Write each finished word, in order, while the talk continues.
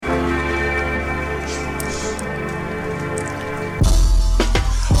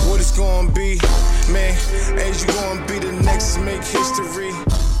gonna be, man. Age, you gonna be the next to make history.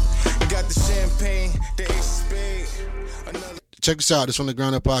 Got the champagne, the ace of spade. Another. Check this out. This on the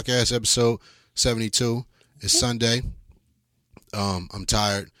Ground Up Podcast, episode 72. It's Sunday. I'm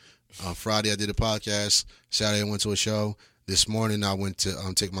tired. Friday I did a podcast. Saturday I went to a show. This morning I went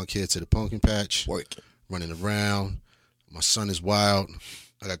to take my kids to the pumpkin patch. Running around. My son is wild.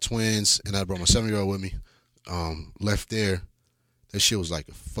 I got twins, and I brought my 7-year-old with me. Left there. That shit was like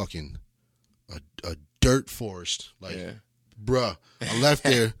a dirt forest. Like, bruh. I left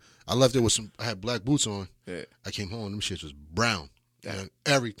there with some. I had black boots on. Yeah. I came home. Them shits was brown. And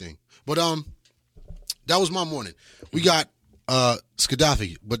everything. But that was my morning. We got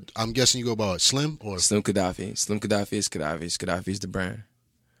Skadafi, but I'm guessing you go by what, Slim or Slim Gaddafi. Slim Gaddafi is Gaddafi. Gaddafi is the brand.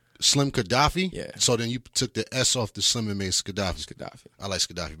 Slim Gaddafi? Yeah. So then you took the S off the Slim and made Skadafi. Gaddafi. I like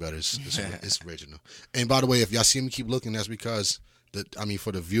Skadafi better. It's original. And by the way, if y'all see me keep looking, that's because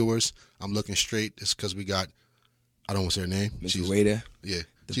for the viewers, I'm looking straight. It's because we got, I don't want to say her name. Mrs. Waiter. Yeah.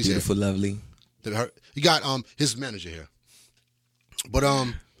 The beautiful, here. lovely. You got his manager here. But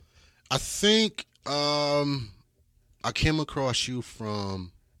I think I came across you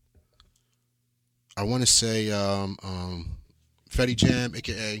from, I want to say Fetty Jam,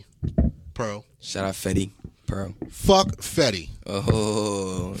 a.k.a. Pearl. Shout out Fetty. Pearl. Fuck Fetty.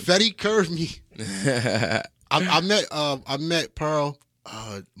 Oh. Fetty curved me. I met Pearl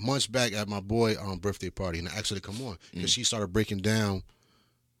months back at my boy birthday party, and I asked her to come on because she started breaking down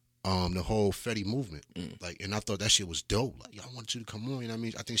the whole Fetty movement. And I thought that shit was dope. Like, I want you to come on, you know what I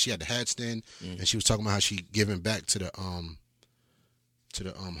mean? I think she had the hat stand, and she was talking about how she giving back to the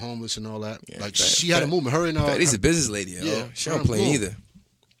homeless and all that. Yeah, she had a movement. Her and Fetty's a business lady, yo. Yeah, she don't play either.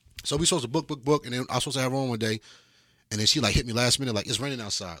 So we supposed to book, and then I was supposed to have her on one day, and then she like hit me last minute, like, it's raining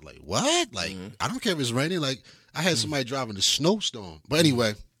outside. Like, what? Like, I don't care if it's raining. Like, I had somebody driving a snowstorm. But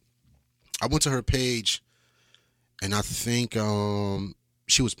anyway, I went to her page, and I think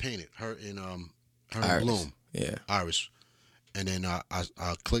she was painted. Her and Bloom. Yeah. Iris. And then I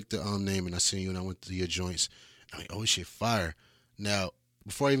clicked the name, and I seen you, and I went to your joints. I'm like, oh, shit, fire. Now,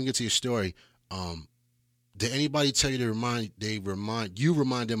 before I even get to your story, did anybody tell you to remind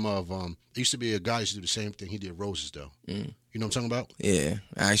them of, there used to be a guy who used to do the same thing. He did roses, though. You know what I'm talking about? Yeah.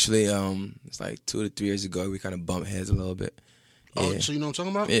 Actually, it's like 2 to 3 years ago, we kind of bumped heads a little bit. Oh, yeah. So you know what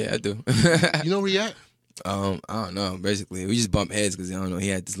I'm talking about? Yeah, I do. You know where he at? I don't know. Basically, we just bumped heads because, I don't know, he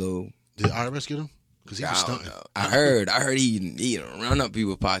had this little... Did IRS get him? Because he was stunting. I heard he run up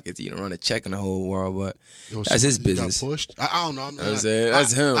people's pockets. He run a check in the whole world, but that's his business. Got pushed. I don't know.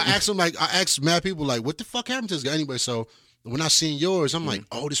 That's him. I asked mad people, like, what the fuck happened to this guy anyway? So when I seen yours, I'm like,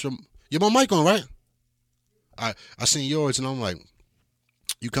 oh, this from... You have my mic on, right? I seen yours, and I'm like,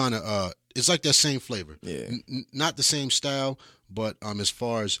 you kind of... it's like that same flavor. Yeah. Not the same style, but as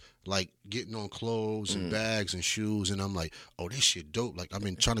far as like getting on clothes and bags and shoes, and I'm like, oh, this shit dope. Like, I've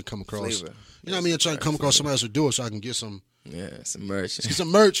been trying to come across, flavor. You know what I mean? I'm trying to come across somebody else to do it so I can get some. Yeah, some merch. Get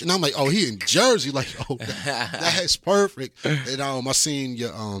some merch, and I'm like, oh, he in Jersey. Like, oh, that's perfect. And I seen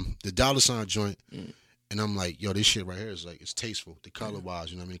your the $sign joint, and I'm like, yo, this shit right here is like, it's tasteful. The color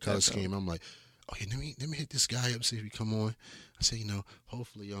wise, you know what I mean? The color scheme. I'm like, oh yeah, let me hit this guy up, see if he come on. I said,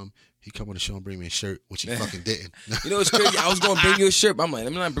 hopefully he come on the show and bring me a shirt, which he fucking didn't. You know what's crazy? I was gonna bring you a shirt, but I'm like,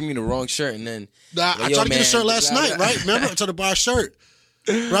 let me not bring me the wrong shirt, and then I tried to get a shirt last night, right? Remember, I tried to buy a shirt,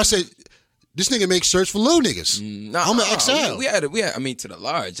 but I said, this nigga makes shirts for little niggas. I'm an XL. We had, I mean, to the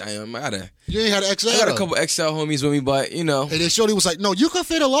large. You ain't had an XL. I got a couple XL homies with me, but And then Shorty was like, no, you can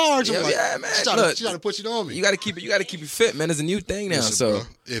fit a large. I'm like, yeah, man. She tried to push it on me. You gotta keep it fit, man. It's a new thing now. Listen, so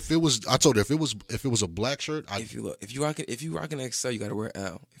bro, I told her if it was a black shirt, if you rocking an XL, you gotta wear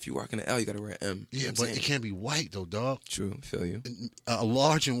L. If you rocking an L, you gotta wear M. Yeah, but it can't be white though, dog. True, feel you. A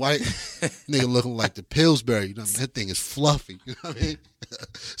large and white nigga looking like the Pillsbury. You know, that thing is fluffy. You know what I mean?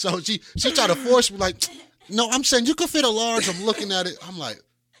 So she tried to force me, like, no, I'm saying you could fit a large. I'm looking at it. I'm like,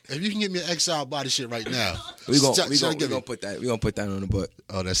 if you can get me an XL body shit right now, we gonna put that on the book.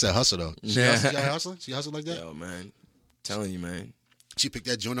 Oh, that's that hustle though. She hustling? She hustle like that? Yo, man, telling you, man. She picked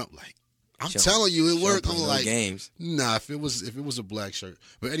that joint up like, I'm telling you, it worked. I'm like, games. Nah, if it was a black shirt.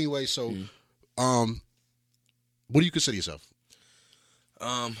 But anyway, so, what do you consider yourself?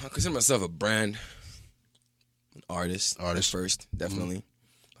 I consider myself a brand, an artist. At first, definitely.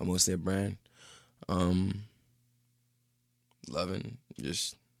 I'm mostly a brand. Loving,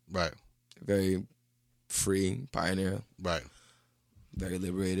 just right. Very free, pioneer. Right. Very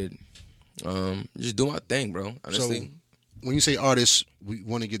liberated. Just do my thing, bro. Honestly. So, when you say artists, we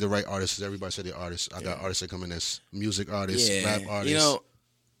want to get the right artists. Everybody say they're artists. I got artists that come in as music artists, rap artists.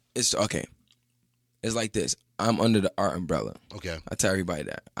 It's okay. It's like this. I'm under the art umbrella. Okay. I tell everybody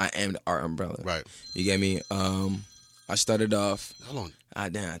that. I am the art umbrella. Right. You get me? I started off. Hold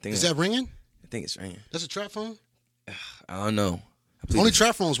on. Damn, I think Is that ringing? I think it's ringing. That's a trap phone? I don't know. Only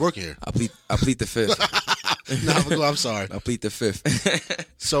trap phones work here. I plead the fifth. No, I'm sorry. I plead the fifth.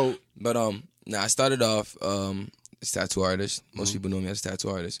 So, but I started off as a tattoo artist. Most people know me as a tattoo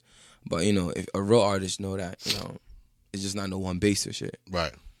artist. But you know, if a real artist know that, you know, it's just not no one base or shit.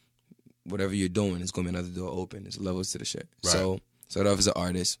 right. Whatever you're doing, it's gonna be another door open. There's levels to the shit. Right. So started off as an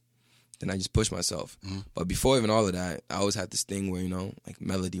artist. Then I just pushed myself. But before even all of that, I always had this thing where, you know, like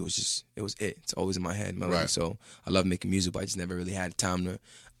melody was just, it was it. It's always in my head, melody. Right. So I love making music, but I just never really had time to.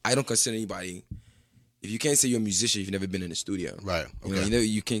 I don't consider anybody. If you can't say you're a musician, you've never been in the studio. Right. You Okay. know,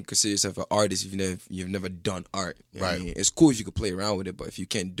 you can't consider yourself an artist if you've never done art. You know what I Right. mean? It's cool if you could play around with it, but if you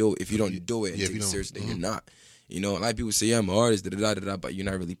can't do it, if you don't do it and Yeah, if take you it don't- seriously, then you're not. You know, a lot of people say, yeah, I'm an artist, da-da-da-da-da, but you're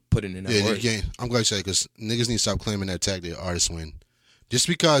not really putting in that Yeah, work. again, I'm going to say because niggas need to stop claiming that tag their artist when. Just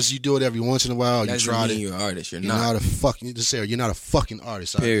because you do it every once in a while, That you doesn't tried mean it. you're an artist. You're You're not. not a fucking. Just say it, you're not a fucking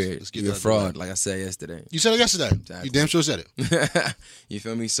artist. Period. Let's get You're a that fraud, right. like I said yesterday. You said it yesterday. Exactly. You damn sure said it. You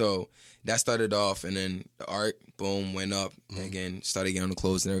feel me? So that started off, and then the art, boom, went up. And again, started getting on the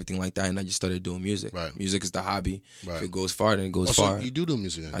clothes and everything like that, and I just started doing music. Right. Music is the hobby. Right. If it goes far, then it goes Also, far. you do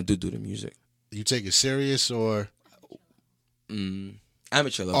music. Then. I do the music. You take it serious or?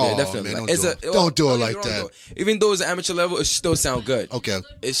 Amateur level, Oh, yeah, definitely. man, Like, don't it's do a- it. Don't do it get me like wrong, that. though. Even though it's an amateur level, it still sound good. Okay.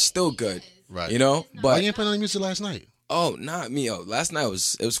 It's still good. Right. You know? Why But you ain't playing any music last night? oh, not me. Oh, last night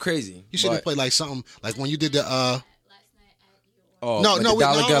it was crazy. You should have But- played like something like when you did the. Oh, No, like no, the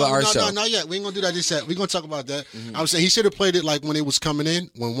Dollar Gala art show. not yet. We ain't gonna do that just yet. We gonna talk about that. I was saying he should have played it like when it was coming in,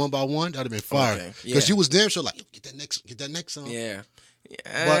 when one by one. That'd have been fire. Okay, Because yeah. you was damn sure like get that next song. Yeah.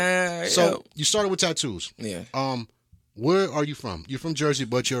 But so you started with tattoos. yeah. Where are you from? You're from Jersey,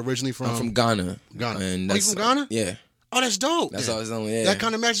 but you're originally from. I'm from Ghana. Ghana. And Oh, you that's, from Ghana? Yeah. Oh, that's dope. That's then. all I was on. Yeah. That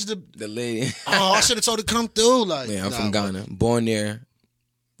kind of matches the. the lady. Oh, I should have told her to come through. Like, Yeah, I'm nah, from bro. Ghana. Born there,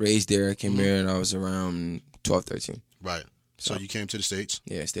 raised there, came here and I was around 12, 13. Right. So you came to the States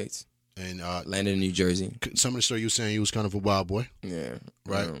Yeah, States. and Landed in New Jersey. some of the story you were saying you was kind of a wild boy, Yeah.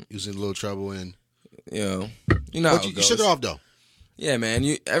 right? You was in a little trouble and. You know But how you it goes. shook it off though. Yeah,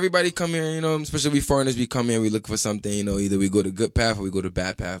 man. Everybody come here, you know, especially we foreigners, we come here, we look for something, you know, either we go to good path or we go to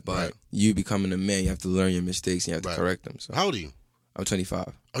bad path. But Right. you becoming a man, you have to learn your mistakes and you have to Right. correct them. So How old are you? I'm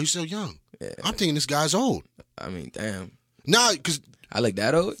 25. Oh, you still young. Yeah. I'm thinking this guy's old. I mean, damn. Nah, because I like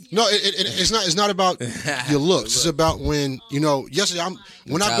that old? no, it's not. It's not about your looks. It's about when you know. Yesterday,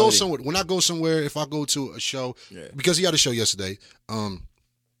 when I go Mentality. somewhere. When I go somewhere, if I go to a show, because he had a show yesterday.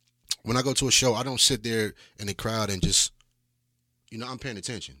 When I go to a show, I don't sit there in the crowd and just, you know, I'm paying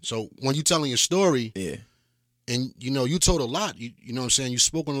attention. So when you telling your story, Yeah. and you know, you told a lot. You know what I'm saying? You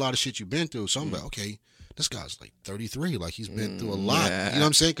spoke on a lot of shit you've been through. So I'm like, okay, this guy's like 33. Like he's been through a lot. nah. You know what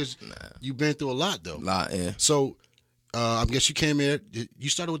I'm saying? Because you've been through a lot though. Lot, yeah. So I guess you came here. You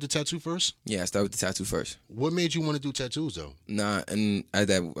started with the tattoo first. Yeah, I started with the tattoo first. What made you want to do tattoos though? Nah, and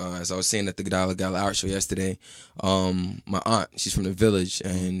as I was saying at the Dollar Gala art show yesterday, my aunt, she's from the village,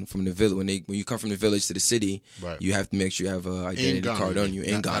 and from the village, when you come from the village to the city, Right. you have to make sure you have a identity Ghana, card on you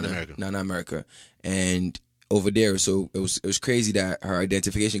in not Ghana, America. not America, and over there, so it was crazy that her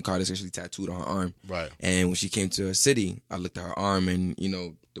identification card is actually tattooed on her arm. Right. And when she came to a city, I looked at her arm, and you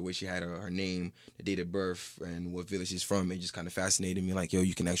know the way she had her name, the date of birth, and what village she's from. It just kind of fascinated me. Like, yo,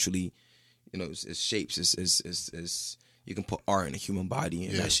 you can actually, you know, it's shapes. It's you can put art in a human body,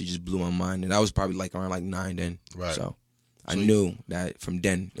 and Yeah. that shit just blew my mind. And I was probably like around like 9 then. Right. So I knew that from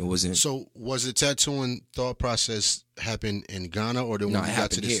then it wasn't. So was the tattooing thought process happen in Ghana or the No, when it you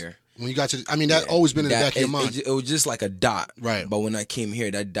got to happened this? here. When you got to, I mean, that always been in the That- back of your it- mind. It was just like a dot. Right. But when I came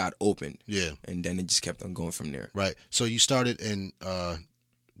here, that dot opened. Yeah. And then it just kept on going from there. Right. So you started in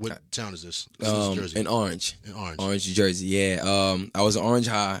what town is this? This is Jersey. In Orange. In Orange. Orange, New Jersey. Yeah. I was in Orange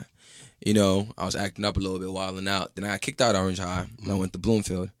High. You know, I was acting up a little bit, wilding out. Then I got kicked out of Orange High and I went to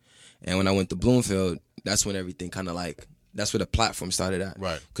Bloomfield. And when I went to Bloomfield, that's when everything kind of like, that's where the platform started at.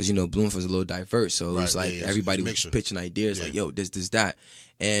 Right. Because, you know, Bloomfield's a little diverse. So it was Right, like yeah, it's everybody a was mixture. pitching ideas Yeah. like, yo, this, that.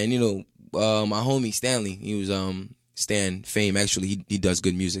 And, you know, my homie Stanley, he was Stan Fame. Actually, he does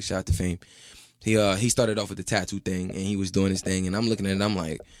good music. Shout out to Fame. He started off with the tattoo thing and he was doing his thing. And I'm looking at it and I'm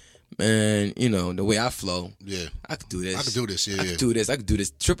like, man, you know, the way I flow, Yeah. I could do this. I could do this. Yeah. I yeah. could do this. I could do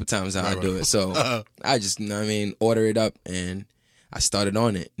this triple times how I Right, do right. it. So I just, you know what I mean, order it up and I started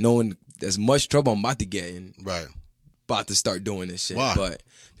on it, knowing there's much trouble I'm about to get in, Right. about to start doing this shit. Why? But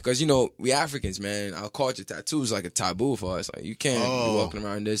because, you know, we Africans, man, our culture, tattoos like a taboo for us. Like, you can't be walking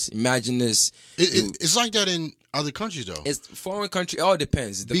around this. Imagine this. It's like that in other countries though. It's foreign country. It all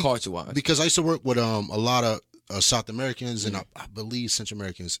depends. The culture wise. Because I used to work with a lot of South Americans and I believe Central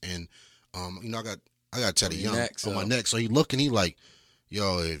Americans, and I got a tattoo young on my neck. So he looked and he like,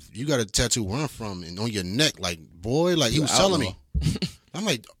 yo, if you got a tattoo where I'm from and on your neck, like boy, like he was telling me. I'm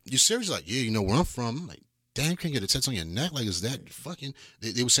like, you serious? Like, yeah, you know where I'm from. I'm like, damn, you can't get a tattoo on your neck. Like, is that fucking?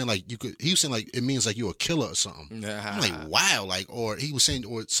 They were saying like you could. He was saying like it means like you're a killer or something. I'm like, wow, like, or he was saying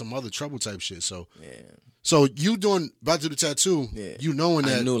or some other trouble type shit. So Yeah. So you about to do the tattoo, you knowing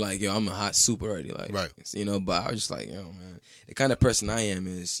that. I knew, like, yo, I'm a hot soup already. Like, right. But I was just like, yo, man, the kind of person I am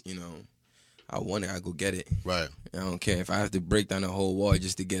is, I want it, I go get it. Right. I don't care if I have to break down the whole wall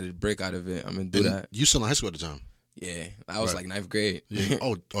just to get a brick out of it. I'm going to do that. You still in high school at the time? Yeah. I was like ninth grade. Yeah.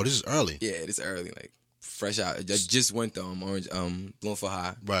 Oh, this is early. Yeah, this early. Like, fresh out. I just went to Bloomfield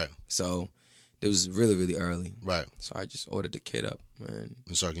High. Right. So it was really, really early. Right. So I just ordered the kid up, man.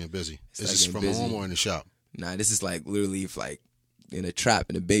 And start getting busy. Is this from home or in the shop? Nah, this is like literally like in a trap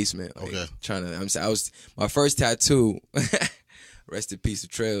in the basement. Like, okay. I was my first tattoo. Rest in peace to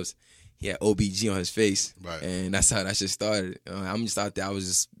Trails. He had OBG on his face, right? And that's how that shit started. I'm just out there. I was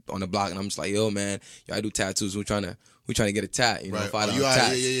just on the block, and I'm just like, yo, man, I do tattoos. We trying to get a tat, right. $5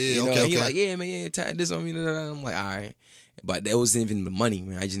 tat. Yeah. Okay. He like, yeah, man, tat this on me. I'm like, all right, but that wasn't even the money,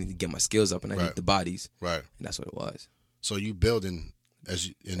 man. I just need to get my skills up, and I need the bodies, right? And that's what it was. So you building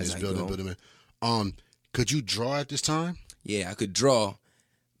building. Could you draw at this time? Yeah, I could draw,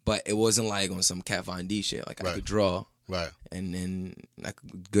 but it wasn't like on some Kat Von D shit. Like I could draw, right, and then like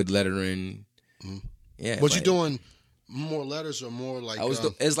good lettering. Mm-hmm. Yeah. Was you doing more letters or more like?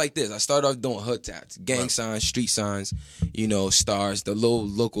 It's like this. I started off doing hood tats, gang signs, street signs, stars, the little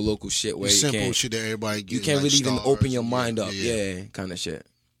local shit where simple shit that everybody gets. You can't like really even open your mind up, yeah, kind of shit.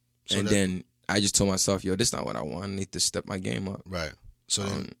 So then I just told myself, yo, this is not what I want. I need to step my game up. Right. So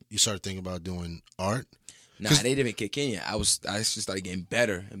then you started thinking about doing art. Nah, they didn't kick in yet. I just started getting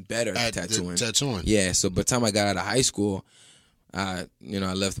better and better at tattooing. Tattooing. Yeah. So by the time I got out of high school, I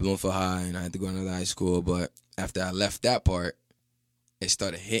left Bloomfield High and I had to go to another high school. But after I left that part, it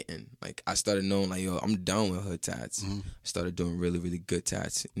started hitting. Like I started knowing, like, yo, I'm done with hood tats. Mm-hmm. I started doing really, really good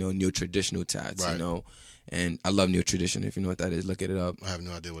tats. Neo-traditional tats. Right. And I love neo-tradition. If you know what that is, look it up. I have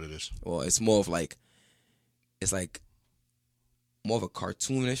no idea what it is. Well, it's more of like, it's like more of a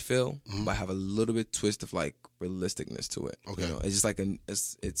cartoonish feel, but I have a little bit twist of like realisticness to it. Okay. It's just like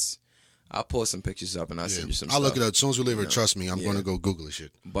it's. I'll pull some pictures up and I'll send you some. I'll stuff. look it up as soon as we leave it. Trust me, I'm gonna go Google this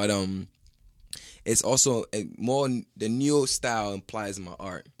shit. But it's also more the neo style implies my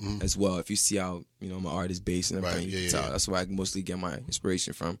art as well. If you see how my art is based and everything, you can tell. That's where I mostly get my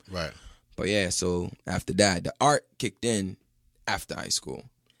inspiration from. Right. But yeah, so after that, the art kicked in after high school.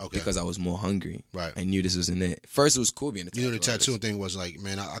 Okay. Because I was more hungry. Right. I knew this wasn't it. First, it was cool being a tattoo The tattoo artist. thing was like,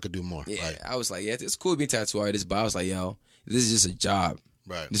 man, I could do more. Yeah, right. I was like, yeah, it's cool being a tattoo artist, but I was like, yo, this is just a job.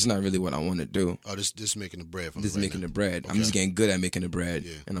 Right. This is not really what I want to do. Oh, this is making the bread. This is making the bread. I'm just getting good at making the bread.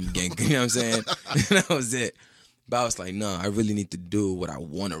 Yeah. And I'm getting, you know what I'm saying? That was it. But I was like, no, I really need to do what I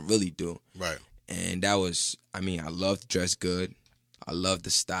want to really do. Right. And that was, I love to dress good. I love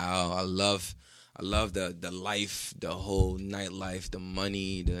the style. I love the life, the whole nightlife, the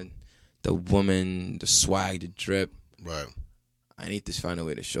money, the woman, the swag, the drip. Right. I need to find a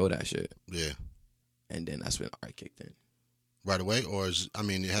way to show that shit. Yeah. And then that's when art kicked in. Right away? Or it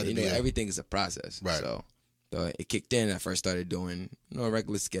had to be... everything is a process. Right. So it kicked in. I first started doing,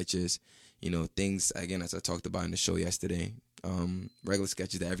 regular sketches. Things, again, as I talked about in the show yesterday. Regular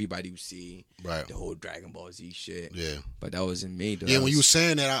sketches that everybody would see. Right. The whole Dragon Ball Z shit. Yeah. But that wasn't me, though. Yeah, when you were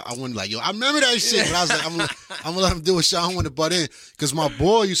saying that, I wanted like, yo, I remember that shit. But I was like, I'm going to let him do a shit. I don't want to butt in. Because my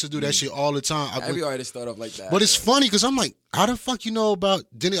boy used to do that shit all the time. Every artist start off like that. But it's funny because I'm like, how the fuck you know about...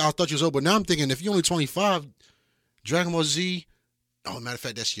 Then I thought you was old, but now I'm thinking, if you're only 25, Dragon Ball Z... Oh, matter of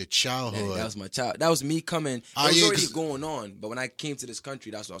fact, that's your childhood. Yeah, that was my child. That was me coming. It was already going on. But when I came to this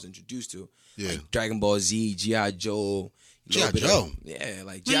country, that's what I was introduced to. Yeah. Like Dragon Ball Z, G.I. Joe. G.I. Joe? Yeah,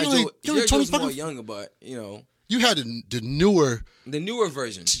 like Man, G.I. Joe. you're G.I. Joe's more younger, but, You had the newer... The newer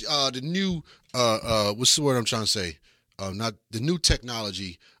version. The new... what's the word I'm trying to say? Not the new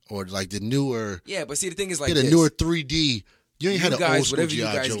technology or like the newer... Yeah, but see, the thing is like the newer 3D. You ain't had an old school whatever you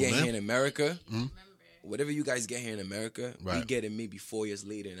G.I. guys Joe, get man. here in America... Whatever you guys get here in America, we get it maybe 4 years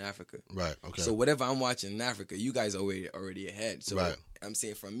later in Africa. Right, okay. So whatever I'm watching in Africa, you guys are already ahead. So I'm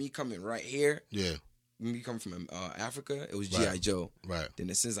saying from me coming right here, me coming from Africa, it was G.I. Joe. Right.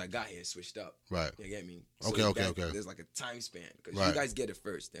 Then since I got here, it switched up. Right. You get me? So Okay. There's like a time span. Because you guys get it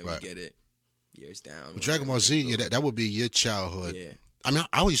first, then we get it years down. Dragon Ball Z, that would be your childhood. Yeah.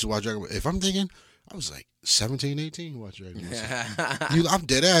 I used to watch Dragon Ball. If I'm thinking, I was like 17, 18 watch Dragon Ball Z. I'm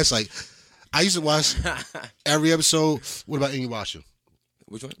dead ass. Like, I used to watch every episode. What about Inuyasha?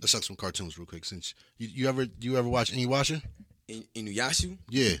 Which one? Let's talk some cartoons real quick. Since you ever watch Inuyasha? Inuyasha?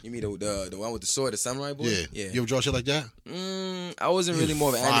 Yeah. You mean the one with the sword, the samurai boy? Yeah. You ever draw shit like that? I wasn't really more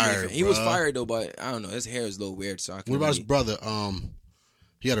of an fired, anime fan. He was bruh. fired though, but I don't know. His hair is a little weird, so I What can't about his really... brother?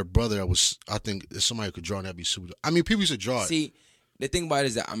 He had a brother that was. I think if somebody who could draw, that'd be super. I mean, people used to draw it. See, the thing about it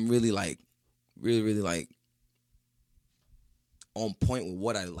is that I'm really really on point with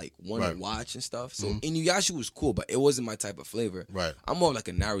what I want Right. to watch and stuff. So Inuyasha was cool, but it wasn't my type of flavor. Right. I'm more of like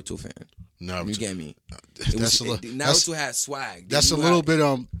a Naruto fan. Naruto. You get me? Naruto had swag. That's a little bit.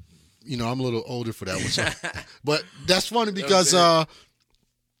 I'm a little older for that one. So. But that's funny because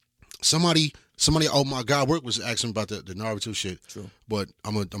somebody. Oh my God, work was asking about the Naruto shit. True. But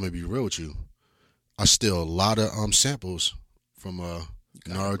I'm gonna be real with you. I steal a lot of samples from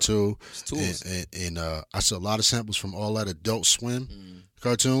Naruto, and I steal a lot of samples from all that Adult Swim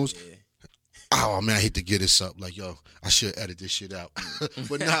cartoons. Yeah. Oh man, I hate to get this up. Like, yo, I should edit this shit out.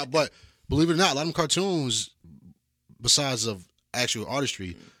 But believe it or not, a lot of them cartoons, besides of actual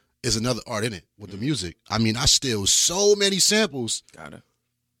artistry, is another art in it with the music. I mean, I steal so many samples. Got it.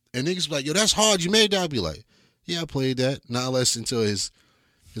 And niggas be like, yo, that's hard. You made that. I'd be like, yeah, I played that. Not unless until his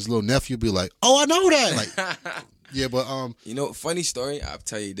little nephew be like, oh, I know that. Like, yeah, but funny story. I'll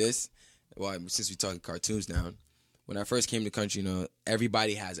tell you this. Well, since we talking cartoons now, when I first came to the country,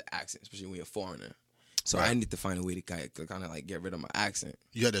 everybody has an accent, especially when you're a foreigner. So Right. I need to find a way to kind of like get rid of my accent.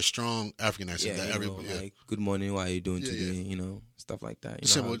 you had that strong African accent that everybody. Yeah. like good morning, how you doing Yeah, today? Stuff like that.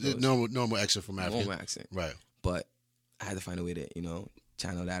 Simple, normal accent from Africa. Normal accent. Right. But I had to find a way to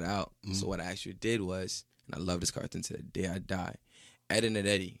channel that out. So what I actually did was, and I love this cartoon to the day I die, Ed and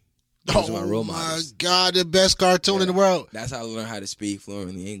Eddie. Those are my role models. God, the best cartoon in the world. That's how I learned how to speak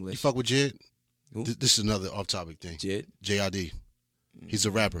fluently You English. fuck with Jid? Who? This is another off-topic thing. Jid? JID. He's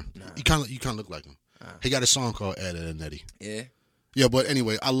a rapper. Nah. You kind of look like him. He got a song called Ed, Ed and Eddie. Yeah. Yeah, but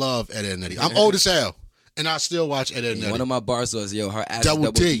anyway, I love Ed, Ed and Eddie. I'm old as hell, and I still watch Ed, Ed and Eddie. One of my bars was, her ass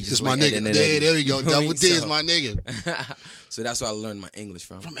Double T just is my like nigga. Ed and Yeah, Eddie. there we go. You know what I Double mean? T is So- my nigga. So that's where I learned my English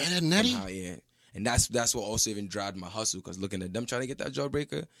from. From Ed, Ed and Eddie? Yeah. And that's what also even drives my hustle, because looking at them trying to get that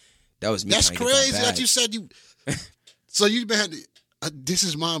jawbreaker, that was me. That's trying to get crazy that that bag. you said you. So you had. This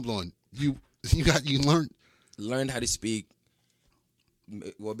is mind blowing. You learned. Learned how to speak,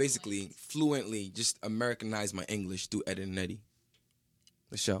 well, basically fluently, just Americanize my English through Ed and Eddie.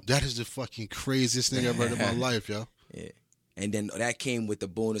 The show. That is the fucking craziest thing I've heard in my life, yo. Yeah. And then that came with the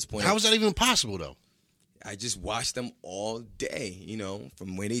bonus point. How is that even possible though? I just watched them all day,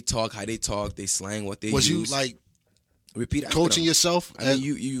 from when they talk, how they talk, they slang, what they Was use. you like repeat after coaching them. yourself? I mean,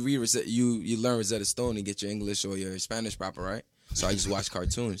 you read you learn Rosetta Stone and get your English or your Spanish proper, right? So I just watch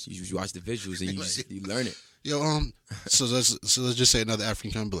cartoons. You watch the visuals and you learn it. Yo, so let's just say another African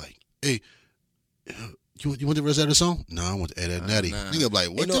can be like, hey, you want the Rosetta Stone? No, I want Ed, Ed and Eddie. Nah. Nigga be like,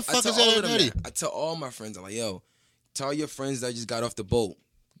 what the fuck is all Ed, of Ed them and Eddie? that. I tell all my friends, I'm like, yo, tell your friends that just got off the boat,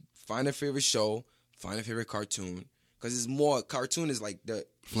 find a favorite show, find a favorite cartoon, because it's more, cartoon is like the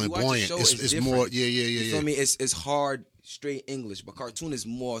Flamboyant. Show, It's different. more, yeah. You feel me? It's hard, straight English, but cartoon is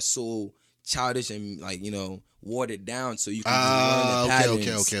more so childish and watered down, so you can just learn the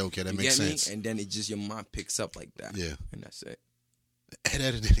patterns. Okay. That You makes get me? sense. And then it just, your mind picks up like that. Yeah. And that's it. Ed,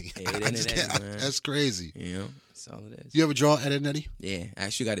 Ed and Eddie. Ed, Ed, and Eddie, man. That's crazy. That's all it is. You ever draw Ed and Eddie? Yeah, I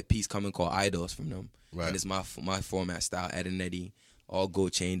actually got a piece coming called Idols from them. Right. And it's my format style, Ed and Eddie, all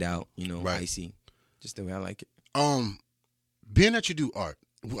gold chained out, Right. icy. Just the way I like it. Being that you do art,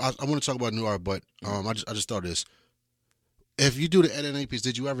 I want to talk about new art, but I just thought of this. If you do the Ed and Eddie piece,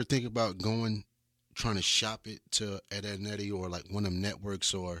 did you ever think about trying to shop it to Ed and Eddie or like one of them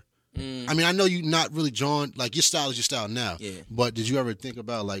networks or? I mean, I know you not really drawing, like your style is your style now. Yeah. But did you ever think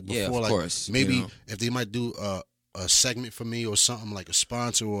about like before, Yeah, of like course, maybe if they might do a segment for me or something like a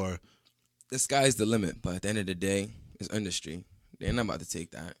sponsor or? The sky's the limit, but at the end of the day, it's industry. They're not about to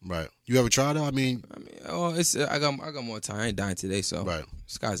take that. Right. You ever tried it? I mean, it's I got more time. I ain't dying today, so Right.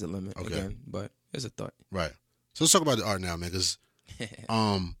 Sky's the limit Okay. again. But it's a thought. right. So let's talk about the art now, man, because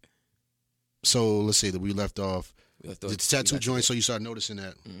so let's say that we left off the tattoo joint. So you started noticing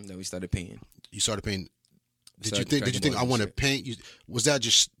that Then we started painting. you started painting. Did you Started think cracking I balls want to and shit. paint? Was that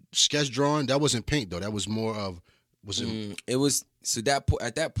just sketch drawing? That wasn't paint though. That was more of It was so that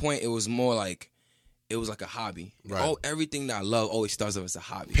at that point it was more like it was like a hobby. Right. Oh, everything that I love always starts off as a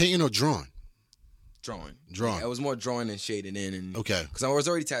hobby. painting or drawing? Drawing. Drawing. Yeah, it was more drawing and shading in, and Okay. because I was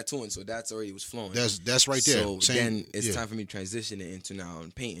already tattooing, so that's already was flowing. That's right there. So Same- then it's yeah. time for me to transition it into now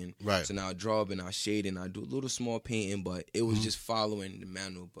painting. Right. So now I draw up and I shade and I do a little small painting, but it was just following the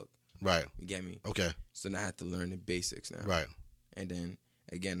manual book. Right. You get me? Okay. So now I had to learn the basics now. Right. And then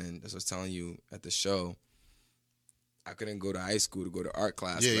again, and as I was telling you at the show, I couldn't go to high school to go to art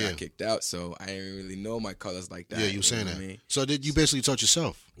class. Yeah, where yeah. I kicked out, so I didn't really know my colors like that. Yeah, you were saying know that. what I mean? So did you basically taught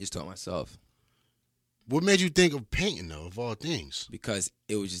yourself? Just taught myself What made you think of painting though, of all things? because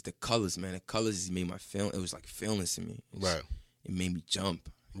it was just the colors, man. The colors just made my film. It was like feelings to me. Right. It made me jump.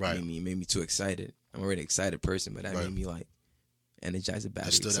 Right. It made me too excited. I'm already an excited person, but that Right. made me like energize the battery.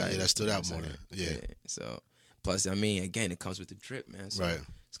 That stood out. Yeah, that stood You know out what I'm more saying? than- yeah. So plus, I mean, again, it comes with the drip, man. So Right.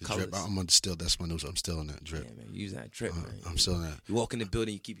 It's The colors. drip. I'm still. That's my news. I'm still in that drip. Yeah, man. You use that drip, man. I'm still in that. You walk in the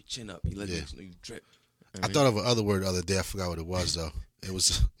building, you keep your chin up. You let Yeah. them know you drip. I thought of another word the other day. I forgot what it was though. It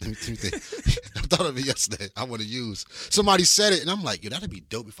was. Let me think. I thought of it yesterday. I want to use. Somebody said it, and I'm like, yo, that'd be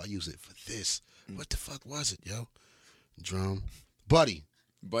dope if I use it for this. What the fuck was it, yo? Drum, buddy.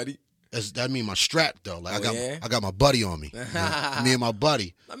 buddy. That mean my strap though. Like Oh, yeah? I got my buddy on me. Me and my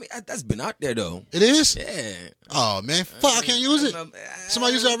buddy. I mean, that's been out there though. It is. Yeah. Oh man, fuck! I can't use it.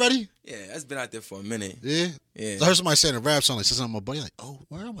 Somebody use it already? Yeah, that's been out there for a minute. Yeah. Yeah. I heard somebody saying a rap song. Like, said something to my buddy. Like, oh,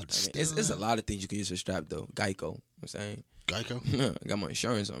 where am I? I mean, it's a lot of things you can use for strap though. Geico. You know what I'm saying. Geico. I got my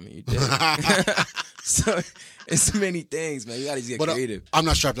insurance on me. You did. So it's many things, man. You gotta just get But creative. I'm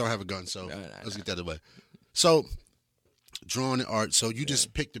not strapped. I don't have a gun, so No, let's get that away. So, drawing and art. So you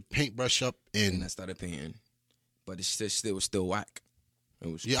just picked the paintbrush up And and I started painting, but it still was still whack.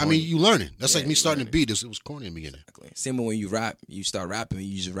 It was yeah. I corny. mean, you learning. That's Yeah, like me you starting to learning. beat. It was corny in the beginning. Exactly. Same when you rap, you start rapping,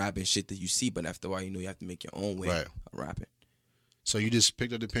 you just rapping shit that you see, but after a while, you know you have to make your own way Right. of rapping. So you just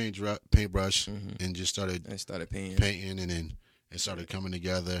picked up the paintbrush and just started I started painting. painting, and then it started coming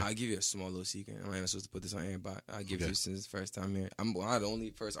together. I'll give you a small little secret. I'm not even supposed to put this on air, but I'll give Okay. you since the first time here. I'm one of the only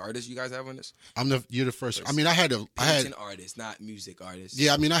first artists you guys have on this. You're the first. I mean, I had Painting artists, not music artists.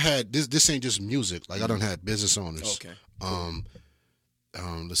 yeah. I mean, I had this ain't just music. Like I don't have business owners. Okay.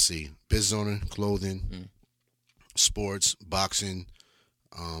 Let's see, business owner, clothing, sports, boxing.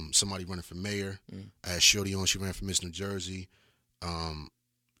 Somebody running for mayor. I had Shorty on. She ran for Miss New Jersey.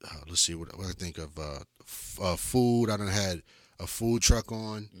 Let's see what I think of. Food. I done had a food truck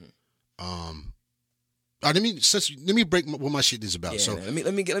on. Let me break what my shit is about. Yeah, so man.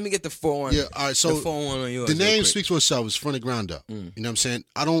 let me get the 4-1. yeah, all right. So the 4-1 on yours. the real name quick. speaks for itself. It's from the ground up. You know what I'm saying?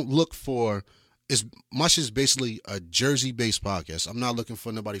 I don't look for. My shit is basically a Jersey-based podcast. I'm not looking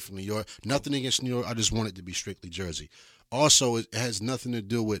for nobody from New York. Nothing against New York. I just want it to be strictly Jersey. Also, it has nothing to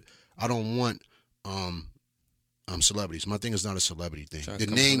do with. I don't want celebrities. My thing is not a celebrity thing. Trying to The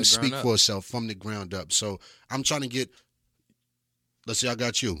come from name the speak ground for up. itself from the ground up. So I'm trying to get. Let's say I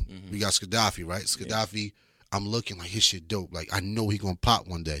got you. We got Gaddafi, right? Gaddafi. I'm looking like his shit dope. Like I know he gonna pop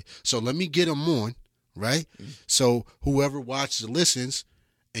one day. So let me get him on, right? So whoever watches or listens,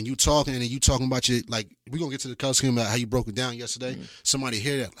 and you talking and then you talking about your like we gonna get to the color scheme about how you broke it down yesterday. Somebody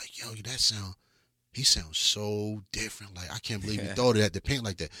hear that like yo he sounds so different. Like I can't believe he thought of that to paint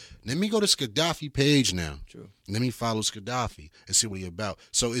like that. Let me go to Gaddafi page now. True. Let me follow Gaddafi and see what he about.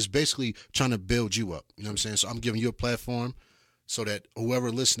 So it's basically trying to build you up. You know what I'm saying? So I'm giving you a platform so that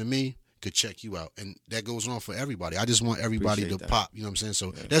whoever listen to me could check you out. And that goes on for everybody. I just want everybody Appreciate to that. pop. You know what I'm saying?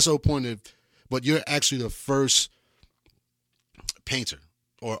 So that's the whole point of, but you're actually the first painter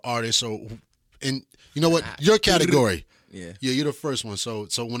or artist. So, and you know what? Your category. Yeah. Yeah, you're the first one. So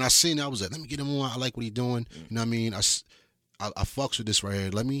when I seen it, I was like, let me get him on. I like what he's doing. You know what I mean? I fucks with this right here.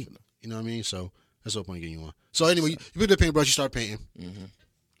 Let me, you know what I mean? So that's the whole point of getting you on. So anyway, you pick the paintbrush, you start painting.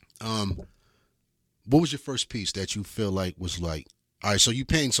 What was your first piece that you feel like was like, all right, so you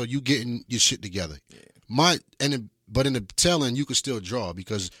paint, so you getting your shit together. Yeah. But in the tail end, you could still draw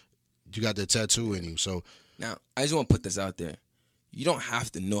because you got that tattoo in you. So Now, I just want to put this out there. You don't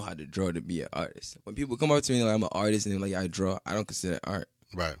have to know how to draw to be an artist. When people come up to me like I'm an artist and they're like, I draw, I don't consider it art.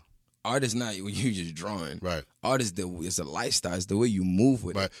 right, Art is not when you just drawing. right, Art is it's a lifestyle. It's the way you move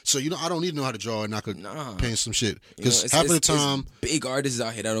with right. it. So I don't need to know how to draw, and I could Nah. paint some shit You know, because it's- half of the it's time, big artists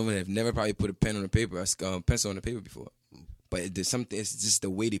out here that don't even have never probably put a pen on the paper, a pencil on the paper before. But there's something. It's just the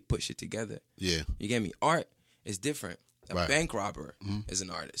way they put shit together. yeah, You get me? Art is different. A Right. bank robber is an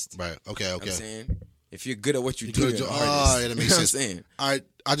artist. right, okay, You know what okay. I'm saying, if you're good at what you do, Good you're an job. artist. Oh, yeah, that makes You know what I'm sense. saying? All right,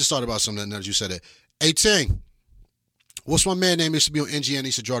 I just thought about something now that you said that. Hey, Ting, what's my man name? Used to be on NGN. He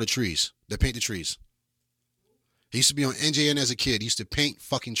used to draw the trees. They paint the trees. He used to be on NGN as a kid. He used to paint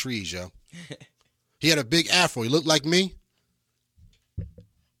fucking trees, yo. He had a big afro. He looked like me.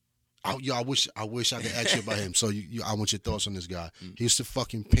 I wish I could ask you about him. So I want your thoughts on this guy. He used to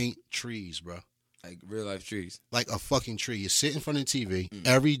fucking paint trees, bro. Like real life trees. Like a fucking tree. You sit in front of the TV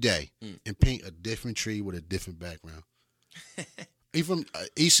every day and paint a different tree with a different background. He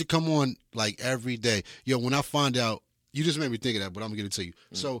used to come on like every day. Yo, when I find out, you just made me think of that, but I'm gonna get it to you.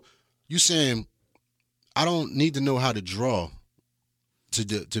 So you saying I don't need to know how to draw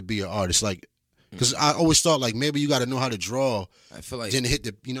to be an artist. Like Because I always thought like maybe you got to know how to draw. I feel like Then hit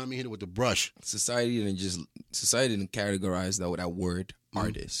the, you know what I mean, hit it with the brush. society didn't categorize that word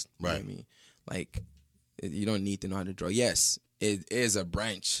artist. You know what I Right. mean? Like, you don't need to know how to draw. Yes, it is a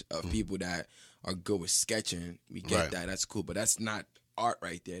branch of people that are good with sketching. We get Right. that. That's cool. But that's not art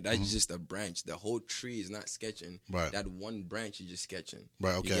right there. That's just a branch. The whole tree is not sketching. Right. That one branch is just sketching.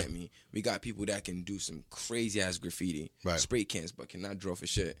 Right, You okay. get me? We got people that can do some crazy ass graffiti. Right. Spray cans, but cannot draw for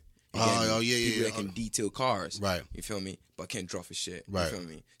shit. You Oh, get me? oh, yeah, yeah, People yeah. that can detail cars. Right. You feel me? But can't draw for shit. Right. You feel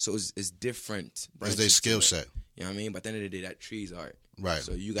me? So it's different. That's branches their to skill it. set. You know what I mean? But at the end of the day, that tree's art. Right.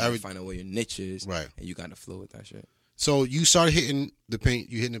 So you gotta find out where your niche is. Right. And you gotta flow with that shit. So you started hitting the paint.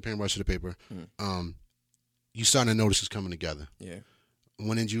 You hitting the paintbrush to the paper. You starting to notice it's coming together. Yeah.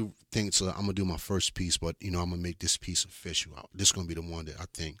 When did you think, so I'm gonna do my first piece, but I'm gonna make this piece official? This is gonna be the one that I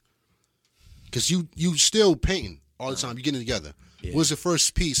think, because you still painting all the time. You getting it together. Yeah. What's the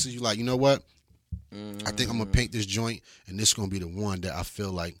first piece? Is you like, you know what? I think I'm gonna paint this joint, and this is gonna be the one that I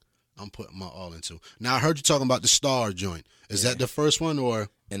feel like I'm putting my all into. Now I heard you talking about the star joint. Is that the first one or?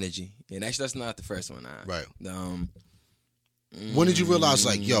 Energy. And actually, that's not the first one. Right. Mm. When did you realize,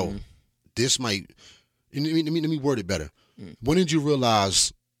 like, yo, this might? Let me word it better. When did you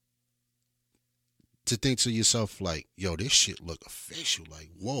realize to think to yourself, like, yo, this shit look official? Like,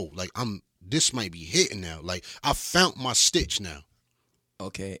 whoa, like this might be hitting now. Like, I found my stitch now.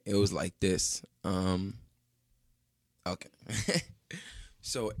 Okay, it was like this. Okay.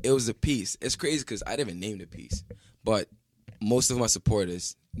 So it was a piece. It's crazy because I didn't even name the piece, but most of my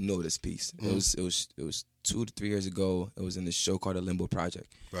supporters know this piece. It was 2 to 3 years ago. It was in this show called The Limbo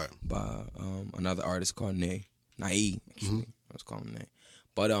Project, Right. by another artist called Nae actually. I was calling him Nae.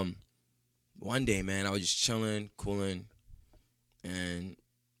 But one day, man, I was just chilling, cooling, and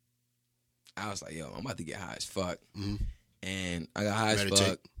I was like, yo, I'm about to get high as fuck. And I got high as Meditate.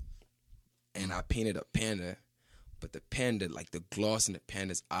 fuck, and I painted a panda. But the panda, like the gloss in the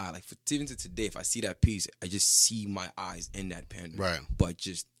panda's eye, like even to today, if I see that piece, I just see my eyes in that panda. Right. But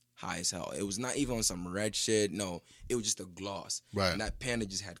just high as hell. It was not even on some red shit. No, it was just a gloss. Right. And that panda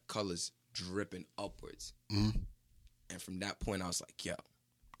just had colors dripping upwards. And from that point, I was like, yo,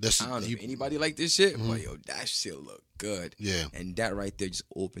 That's I don't know if anybody like this shit, but yo, that shit look good. Yeah. And that right there just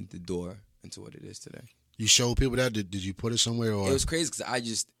opened the door into what it is today. You showed people that? Did you put it somewhere or? It was crazy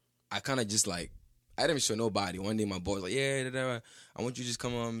because I kind of just like, I didn't show nobody. One day my boy was like, yeah, I want you to just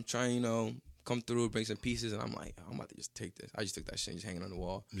come try and, come through, bring some pieces. And I'm like, I'm about to just take this. I just took that shit and just hanging on the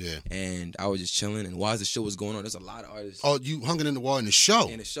wall. Yeah. And I was just chilling. And while the show was going on, there's a lot of artists Oh, you hung it in the wall in the show.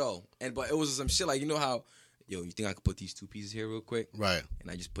 in the show. But it was some shit like, you know how, yo, you think I could put these 2 pieces here real quick? Right. And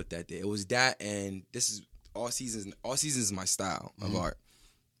I just put that there. It was that, and this is All Seasons. All Seasons is my style of art.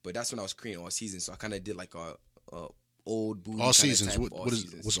 But that's when I was creating All Seasons. So I kind of did like a old booty All kinda Seasons. type of What is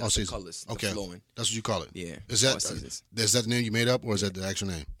what's That's all the seasons? colors, the Okay, flowing. that's what you call it. Yeah, Is All that Seasons. is that the name you made up or is that the actual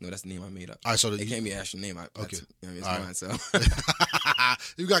name? No, that's the name I made up. All right, so It can't be an actual name. Okay. It's All right. mine. So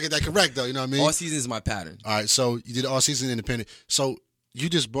You gotta get that correct though. You know what I mean? All Seasons is my pattern. All right, so you did All Season Independent. So you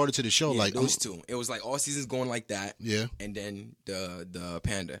just brought it to the show, Yeah, like those two. It was like All Seasons going like that. Yeah. And then the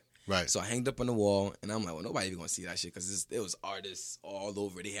panda. Right. So I hanged up on the wall, and I'm like, well, nobody even gonna see that shit because it was artists all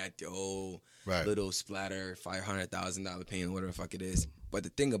over. They had the whole Right. little splatter, $500,000 painting, whatever the fuck it is. But the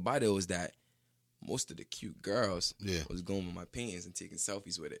thing about it was that most of the cute girls was going with my paintings and taking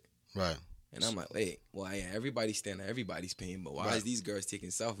selfies with it. Right. And I'm like, wait, well, yeah, everybody's standing, everybody's painting, but why Right. is these girls taking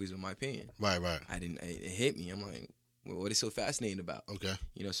selfies with my painting? Right. It hit me. I'm like, well, what is so fascinating about? Okay.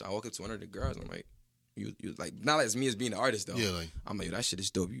 So I walk up to one of the girls. I'm like, you like, not as me as being an artist though. Yeah, like- I'm like, yo, that shit is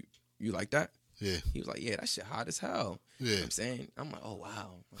dope. You like that? Yeah. He was like, yeah, that shit hot as hell. Yeah. You know what I'm saying? I'm like, oh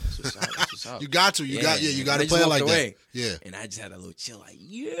wow, that's what's up. That's what's up. You got to. You got to And play they it just like walked away. that. Yeah. And I just had a little chill, like,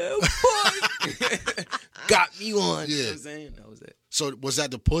 yeah, boy, got me on. You know Yeah. what I'm saying? That was it. So was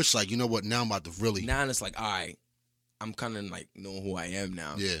that the push? Like, you know what? Now I'm about to really. Now it's like, all right, I'm kind of like knowing who I am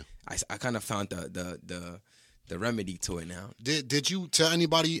now. Yeah. I kind of found the remedy to it now. Did you tell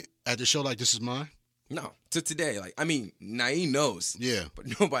anybody at the show like this is mine? No, to today, like, I mean, Naeem knows. Yeah.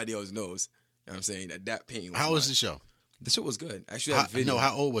 But nobody else knows. You know what I'm saying? That painting was How was mine. the show? The show was good. Actually, I had a video. No,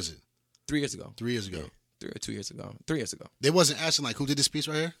 how old was it? 3 years ago. 3 years ago. Yeah, 3 or 2 years ago. 3 years ago. They wasn't asking like who did this piece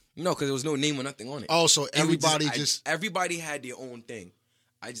right here. No, because there was no name or nothing on it. Oh, so It was everybody I- just everybody had their own thing.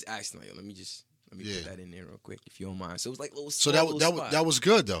 I just asked them, like, let me Yeah. put that in there real quick, if you don't mind. So it was like little. so small that little that spot. that was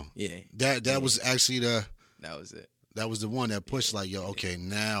good though. Yeah. That was actually That was it. that was the one that pushed like, yo, okay,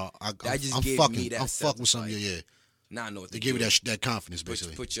 now I'm just gave fucking me that I'm fucking with some self-like- yeah. Now I know what to They give do. you that confidence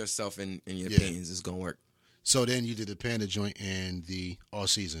basically. Put yourself in your Yeah. paintings. It's gonna work. So then you did the Panda joint and the All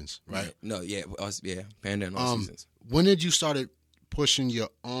Seasons, right? Yeah. No, yeah, Panda and All Seasons. When did you started pushing your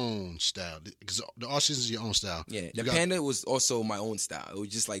own style? Because the all seasons is your own style. Yeah, the Panda was also my own style. It was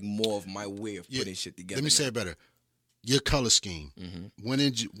just like more of my way of putting shit together. Let me say it better. Your color scheme. Mm-hmm.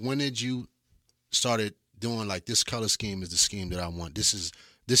 When did you started doing like this color scheme is the scheme that I want? This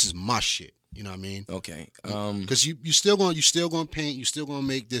is my shit. You know what I mean? Okay. Because you still gonna paint, you still gonna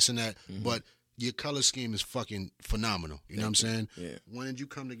make this and that, but your color scheme is fucking phenomenal. You know what I'm saying? Yeah. When did you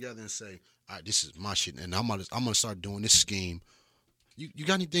come together and say, all right, this is my shit, and I'm gonna start doing this scheme? You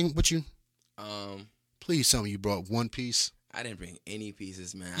got anything with you? Please tell me you brought one piece. I didn't bring any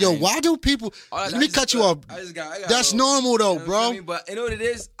pieces, man. Yo, why do people? Let me cut you off. I got That's normal though, you know bro. what I mean? But you know what it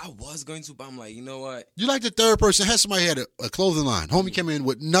is? I was going to, but I'm like, you know what? You like the third person. Had somebody had a clothing line. Homie came in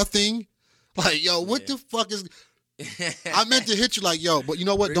with nothing. Like, yo, what the fuck is? I meant to hit you like, yo, but you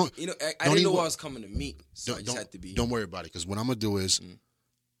know what? Don't. You know, I don't didn't know even- what I was coming to meet, so I just had to be. Don't worry about it, because what I'm gonna do is,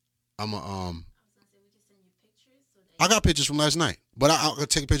 I'm gonna I got pictures from last night, but I'll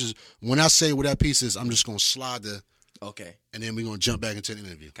take pictures. When I say what that piece is, I'm just gonna slide Okay. and then we're gonna jump back into the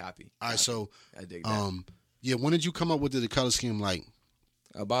interview. Copy. All right, so I dig that. yeah, when did you come up with the color scheme? Like,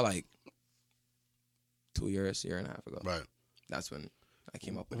 About like 2 years, year and a half ago. right? That's when I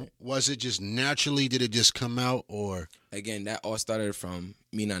came up with it. Was it just naturally? Did it just come out, or Again, that all started from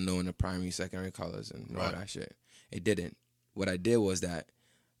me not knowing the primary, secondary colors and all Right. that shit. It didn't. What I did was that,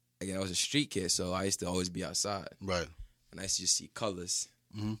 again, I was a street kid, so I used to always be outside. right? And I used to just see colors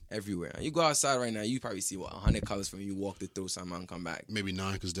everywhere. You go outside right now, you probably see, 100 colors from you walk through something and come back. Maybe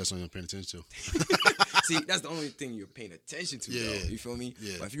 9, because that's what I'm paying attention to. See, that's the only thing you're paying attention to, Yeah, though. yeah. You feel me?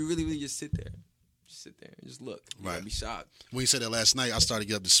 Yeah. But if you really, really just sit there and just look, you're Right. gonna be shocked. When you said that last night, I started to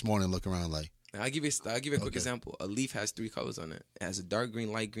get up this morning and look around like, Now, I'll give you a quick Okay. example. A leaf has 3 colors on it. It has a dark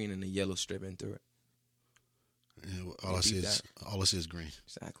green, light green, and a yellow strip in through it. all I see Repeat is green.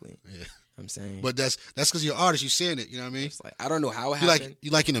 Exactly. Yeah. I'm saying. But that's because you're an artist. You saying it. You know what I mean? it's like, I don't know how it You happened.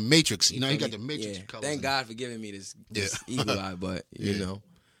 like in the Matrix. You know, you feel got the me? Matrix Yeah. colors. Thank God for giving me this Yeah. eagle eye, but you Yeah. know,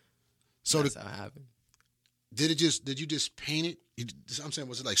 So that's how it happened. did you just paint it? I'm saying,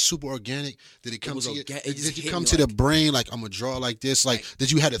 was it like super organic? Did it come was to you? it just Did you hit come me to the like- brain like I'm gonna draw like this? Like, did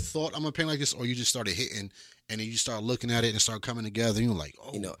you had a thought I'm gonna paint like this, or you just started hitting and then you start looking at it and it started coming together? And you're like,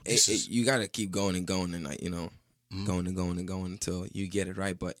 oh, You know, this is you gotta keep going and going and like, you know, going and going and going until you get it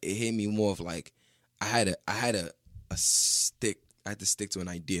right. But it hit me more of like I had a stick. I had to stick to an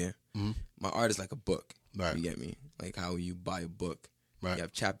idea. My art is like a book. Right. You get me? Like how you buy a book. Right. You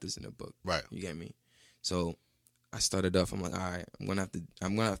have chapters in a book. Right. You get me? So I started off. I'm like, all right, I'm gonna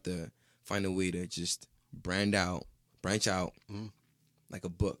have to find a way to just branch out like a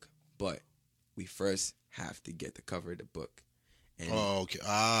book. But we first have to get the cover of the book. And oh, okay.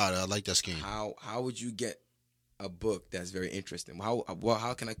 I like that scheme. how would you get a book that's very interesting?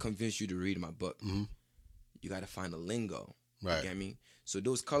 How can I convince you to read my book? You got to find a lingo. Right. You get me? So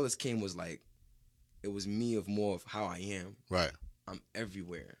those colors was like, it was me of more of how I am. Right. I'm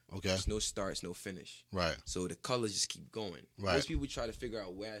everywhere. Okay. There's no start, it's no finish. Right. So the colors just keep going. Right. Most people try to figure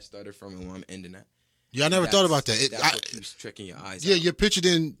out where I started from and where I'm ending at. Yeah, I never thought about that. That's what keeps tricking your eyes Yeah, out.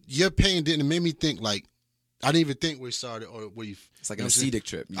 your pain didn't make me think like I didn't even think where you started or where you. It's like you know an what I'm saying? acidic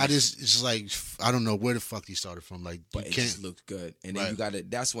trip. It's just like I don't know where the fuck he started from. Like But you it can't. just looked good. And then Right. you got to,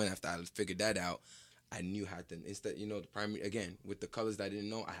 that's when after I figured that out, I knew how to, instead, you know, the primary, again, with the colors that I didn't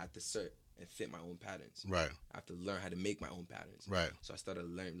know, I had to search and fit my own patterns. Right. I have to learn how to make my own patterns. Right. So I started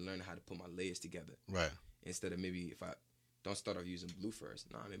learning how to put my layers together. Right. Instead of maybe if I don't start off using blue first,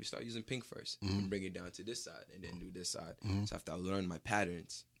 maybe start using pink first and bring it down to this side and then do this side. So after I learned my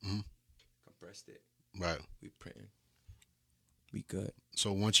patterns, compressed it, Right. we printing. We good.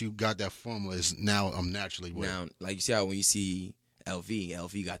 So once you got that formula, it's now I'm naturally where. Now, like you see how when you see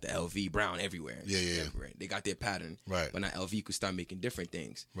LV got the LV brown everywhere. Yeah. Everywhere. They got their pattern. Right. But now LV could start making different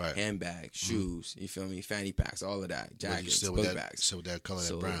things. Right. Handbags, shoes, you feel me? Fanny packs, all of that. But you Jackets, still book with that, bags. still with that color,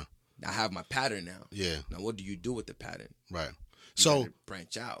 So that brown. I have my pattern now. Yeah. Now what do you do with the pattern? Right. You So gotta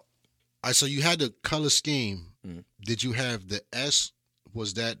branch out. so you had the color scheme. Did you have the S?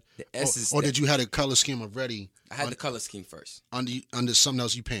 Was that The S is or did you had a color scheme already I had the color scheme first. under something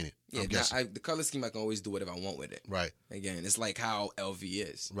else you painted? Yeah, I'm now guessing. the color scheme I can always do whatever I want with it. Right. Again, it's like how LV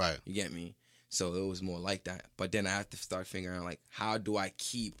is. Right. You get me? So it was more like that. But then I have to start figuring out like how do I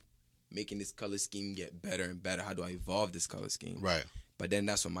keep making this color scheme get better and better? How do I evolve this color scheme? Right. But then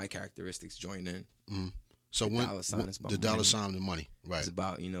that's when my characteristics join in. So The when dollar sign is about the dollar money. sign, the money. Right. It's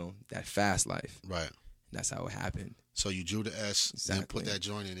about, you know, that fast life. Right. That's how it happened. So you drew the S, then Exactly. put that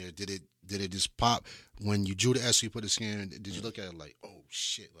joint in there. Did it just pop when you drew the S? You put the skin. Did you look at it like, oh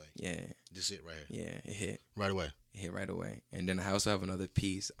shit, like Yeah. this it right here, Yeah. It hit. right away? It hit right away. And then I also have another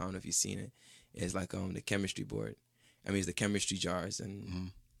piece. I don't know if you've seen it. It's like the chemistry board. I mean, it's the chemistry jars,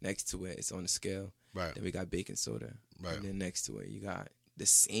 and next to it, it's on the scale. Right. Then we got baking soda. Right. And then next to it, you got the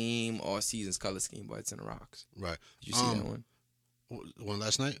same all seasons color scheme, but it's in the rocks. Right. Did you see that one? One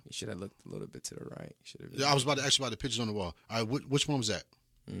last night? You should have looked a little bit to the right. You should have. Yeah, I was about to ask you about the pictures on the wall. All right, which one was that?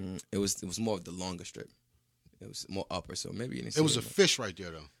 It was more of the longer strip. It was more upper, so maybe you didn't see It was a fish right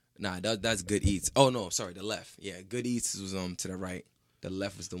there, though. Nah, that's Good Eats. Oh no, sorry, the left. Yeah, Good Eats was to the right. The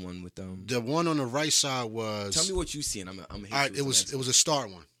left was the one with The one on the right side was. Tell me what you see, and I'm All right, it was a star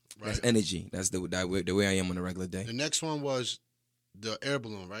one. Right. That's energy. That's the way I am on a regular day. The next one was the air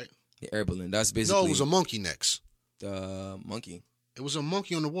balloon, right? The air balloon. That's basically. No, it was a monkey next. The monkey. It was a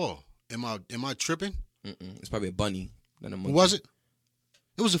monkey on the wall. Am I tripping? It's probably a bunny. Not a monkey. Was it?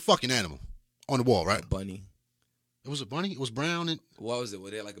 It was a fucking animal on the wall, right? A bunny. It was a bunny. It was brown and. What was it?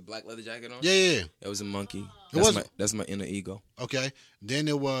 Was there like a black leather jacket on? Yeah. It was a monkey. It That's my inner ego. Okay. Then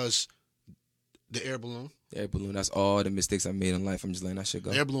there was the air balloon. The air balloon. That's all the mistakes I made in life. I'm just letting that shit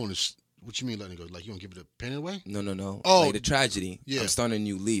go. The air balloon is. What you mean letting it go? Like you don't give it a penny away? No. Oh, like the tragedy. Yeah. I'm starting a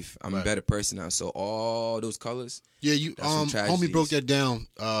new leaf. I'm a better person now. So all those colors. Yeah, you That's some homie broke tragedies. that down.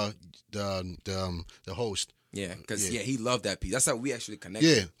 The host. Yeah, because he loved that piece. That's how we actually connected.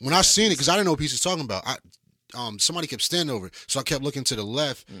 Yeah, when I seen it, because I didn't know what piece he's talking about. Somebody kept standing over it, so I kept looking to the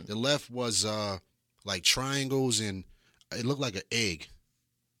left. The left was like triangles, and it looked like an egg.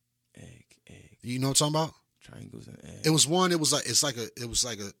 Egg. You know what I'm talking about? Triangles and egg. It was one. It was like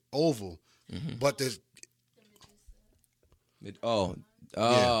a oval, but the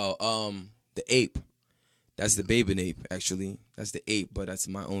The ape. That's the baby ape, actually. That's the ape, but that's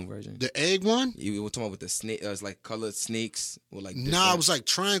my own version. the egg one. You were talking about with the snake. It was like colored snakes with like. Nah, different- it was like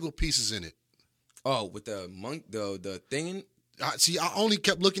triangle pieces in it. Oh, with the the thing. I only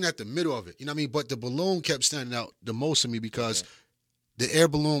kept looking at the middle of it. You know what I mean? But the balloon kept standing out the most to me because the air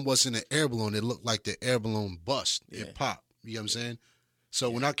balloon wasn't an air balloon. It looked like the air balloon bust. Yeah. It popped. You know what I'm saying? So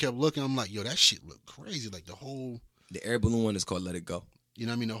when I kept looking, I'm like, yo, that shit look crazy. Like the whole, The air balloon one is called Let It Go. you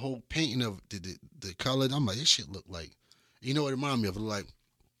know what I mean? The whole painting of the color. I'm like, this shit look like, you know what it reminded me of? It looked like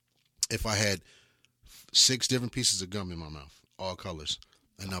if I had 6 different pieces of gum in my mouth, all colors,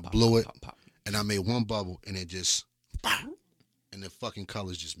 and I blew it, Pop. and I made one bubble, and it just, and the fucking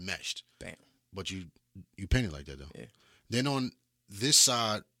colors just meshed. Bam. But you painted like that though. Yeah. Then on this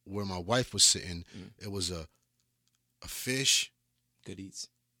side where my wife was sitting, it was a fish. Good Eats.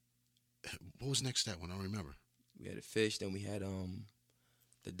 What was next to that one? I don't remember. We had a fish. Then we had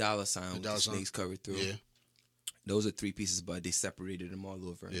the dollar sign with dollar the sign. snakes covered through. Yeah. Those are 3 pieces, but they separated them all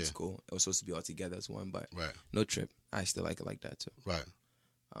over. And it's Yeah. cool. It was supposed to be all together as one, but Right. no trip. I still like it like that too. Right.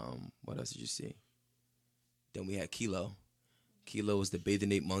 What else did you see? Then we had Kilo. Kilo was the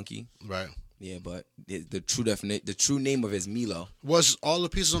bathing ape monkey. Right. Yeah, but the true name of it is Milo. Was all the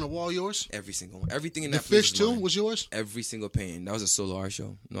pieces on the wall yours? Every single one. Everything in The that place fish is too mine. was yours? Every single painting. That was a solo art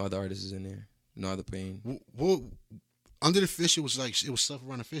show. No other artists is in there. No other painting. Under the fish, it was stuff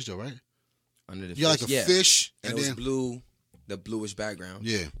around the fish though, right? Under the You had fish. like a fish, And and it then was blue, the bluish background.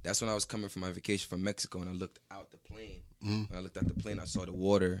 Yeah. That's when I was coming from my vacation from Mexico, and I looked out the plane. Mm-hmm. When I looked out the plane, I saw the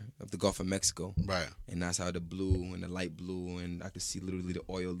water of the Gulf of Mexico. right. And that's how the blue and the light blue, and I could see literally the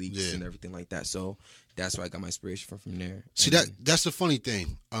oil leaks Yeah. and everything like that. So that's where I got my inspiration from there. See And that's the funny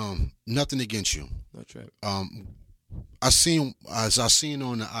thing. Nothing against you. no trip. I seen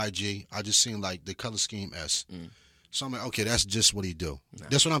on the IG, I just seen like the color scheme S. So I'm like, okay, that's just what he do.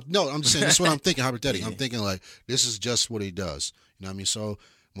 That's what I'm just saying, that's what I'm thinking, hypothetically. I'm thinking like, this is just what he does. You know what I mean? So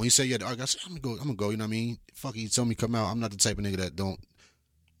when you say you had the art, I said, I'm gonna go, you know what I mean? Fuck it, you tell me come out. I'm not the type of nigga that don't,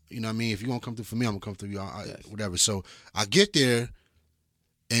 you know what I mean? If you gonna come through for me, I'm gonna come through you, whatever. So I get there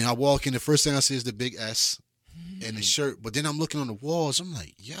and I walk in, the first thing I see is the big S and the shirt. But then I'm looking on the walls, I'm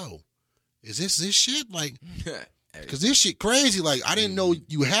like, yo, is this shit? Like, because this shit crazy. Like, I didn't know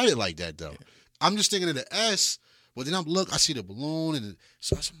you had it like that, though. I'm just thinking of the S, but then I see the balloon, and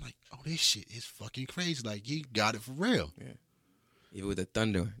so I'm like, oh, this shit is fucking crazy. Like, you got it for real. Yeah. Even with the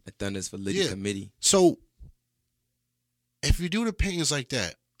thunder. The thunder's for Liddy Committee. So, if you do the paintings like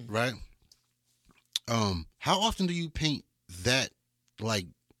that, right, how often do you paint that, like,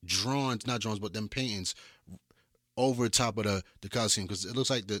 not drawings, but them paintings over top of the color scheme? Because it looks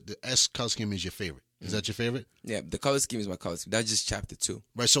like the S color scheme is your favorite. Is that your favorite? Yeah, the color scheme is my color scheme. That's just chapter 2.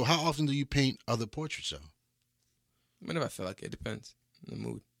 Right. So how often do you paint other portraits, though? Whenever I feel like it, depends. The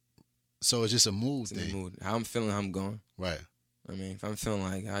mood. So it's just a mood It's in thing. the mood. How I'm feeling, how I'm going. Right. I mean, if I'm feeling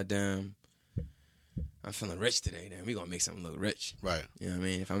like, goddamn, I'm feeling rich today, then we gonna make something look rich. Right. You know what I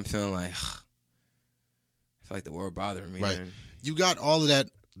mean? If I'm feeling like, I feel like the world bothering me. Right. Then, You got all of that,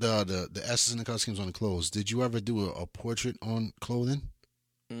 the S's and the color schemes on the clothes. Did you ever do a portrait on clothing?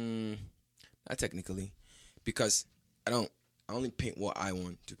 not technically, because I only paint what I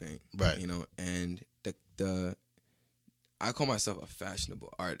want to paint. Right. You know, and the I call myself a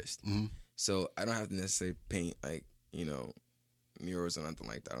fashionable artist. Mm-hmm. So I don't have to necessarily paint like, you know, murals or nothing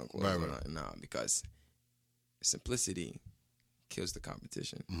like that on clothes. Right. Nah, because simplicity kills the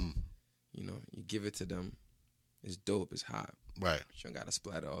competition. Mm-hmm. You know, you give it to them, it's dope, it's hot. Right. You don't gotta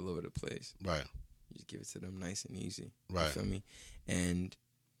splatter all over the place. Right. You just give it to them nice and easy. Right. You feel me? And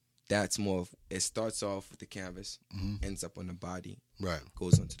that's more of, it starts off with the canvas, ends up on the body, Right.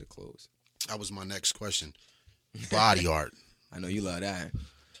 goes onto the clothes. That was my next question. Body art. I know you love that.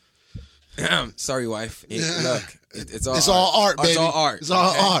 Sorry, wife. Look, it's all It's all art, baby. It's all art. It's all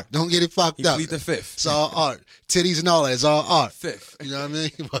okay? art. Don't get it fucked You up. plead the fifth. It's all art. Titties and all that. It's all art. Fifth. You know what I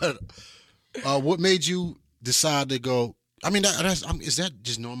mean? But what made you decide to go? I mean, is that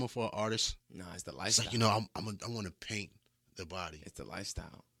just normal for an artist? No, it's the It's lifestyle. like, you know, I want to paint the body. It's the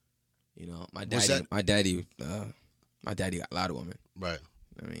lifestyle. You know, my What's daddy that? my daddy got a lot of women. Right.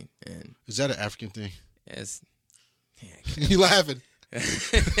 I mean, and Is that an African thing? it's You laughing?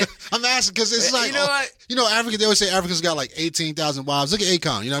 I'm asking because it's like, You know what? You know, African. They always say Africans got like 18,000 wives. Look at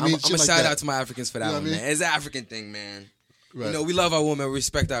Akon. You know what I mean? I'm Shit a like shout that. out to my Africans for that You know one, what I mean? man. It's an African thing, man. Right. You know, we love our women, we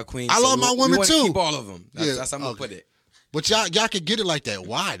respect our queens. I love my women we too. Keep all of them. Yeah, That's how I'm gonna okay. put it. But y'all can get it like that.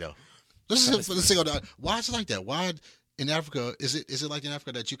 Why though? Let's think of that. Why is it like that? Why in Africa is it like in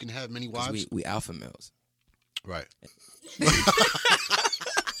Africa that you can have many 'Cause wives? we alpha males. Right.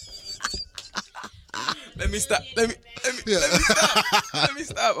 Let me stop. Let me stop. Let me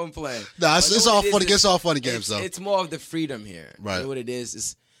stop. I'm playing. Nah, But it's know all what it funny. is? It's all funny games though. It's more of the freedom here. Right. You know what it is?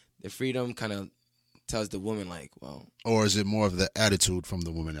 It's the freedom kind of tells the woman like, well, Or is it more of the attitude from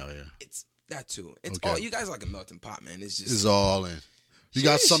the women out here? it's that too. It's Okay. all you guys are like a melting pot, man. It's just It's all in. You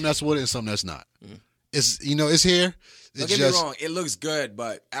got Sheesh. something that's with it and something that's not. It's it's here. don't It's get just me wrong. It looks good,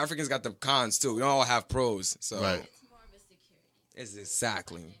 but Africans got the cons too. We don't all have pros. So right. It's more of a security. it's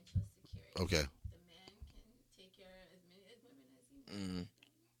exactly. Financial security. Okay. The man can take care of as many women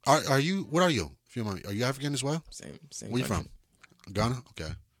as he wants. Are you? What are you? If you mind, are you African as well? Same. Where you from? Ghana.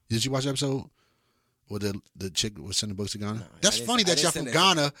 Okay. Did you watch the episode where the chick was sending books to Ghana? No, That's I didn't- funny I that didn't y'all send from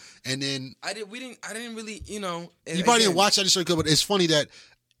it. Ghana, and then I didn't really, you know. you probably didn't watch that show, but it's funny that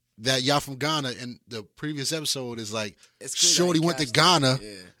y'all from Ghana, and the previous episode is like It's crazy Shorty how you went to catch Ghana that.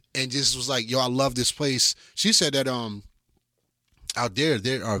 Yeah. and just was like, yo, I love this place. She said that out there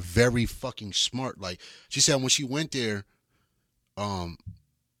they are very fucking smart. Like she said when she went there,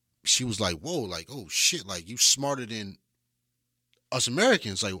 she was like, whoa, like, oh shit, like you smarter than us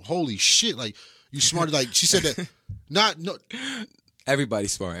Americans. Like, holy shit, like you smarter. Like she said that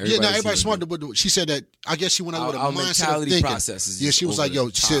Everybody's smart. everybody's smart. But she said that I guess she went out with a Our mindset mentality of thinking. process is Yeah, just she was over like, yo,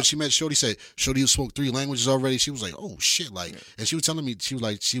 the top. she met Shorty, said Shorty spoke 3 languages already. She was like, oh shit, like, and she was telling me, she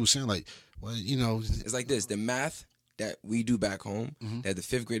was saying like, well, you know, It's like this: the math that we do back home, that the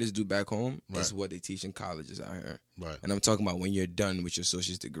 5th graders do back home, is Right. what they teach in colleges out here. right, And I'm talking about when you're done with your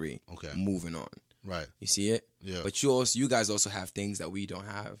associate's degree. Okay. Moving on. right, You see it? Yeah. But you guys also have things that we don't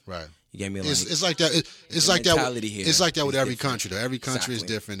have. right. You get me? Like It's like that. It's the like that. mentality here It's like that with is every different. country. Though every country is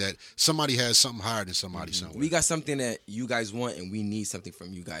Exactly. different. That somebody has something higher than somebody somewhere. we got something that you guys want, and we need something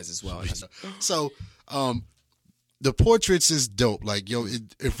from you guys as well. And that's- So, the portraits is dope. Like, yo,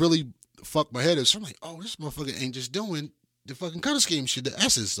 it really fucked my head. So I'm like, oh, this motherfucker ain't just doing the fucking color scheme shit. The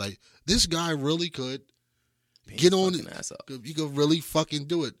essence, like, this guy really could get on fucking it. ass up. You could really fucking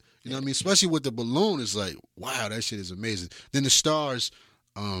do it. You know what I mean? Especially with the balloon, it's like, wow, that shit is amazing. Then the stars,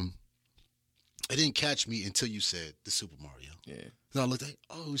 it didn't catch me until you said the Super Mario. Yeah. So I looked like,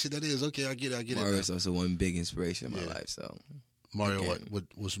 oh shit, that is okay. I get it. Mario's also one big inspiration in my Yeah. life. So Mario, again.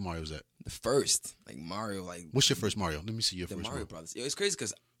 what's Mario's at? the first, like Mario, like What's your first Mario? Let me see your the first Mario Mario. Brothers. Yo, it's crazy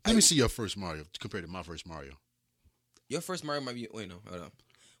because Let me see your first Mario compared to my first Mario. your first Mario might be. Wait, no, hold on.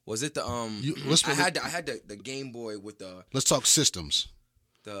 Was it the let's I put had the Game Boy with the Let's talk systems.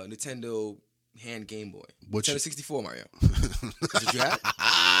 Nintendo hand Game Boy. Which- Nintendo 64 Mario. Did you have?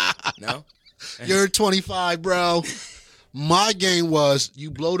 No. You're 25, bro. My game was you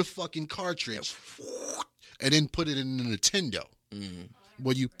blow the fucking cartridge and then put it in the Nintendo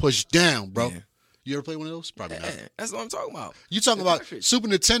where you push down, bro. Yeah. You ever play one of those? Probably not. Yeah, that's what I'm talking about. You talking The about cartridge. Super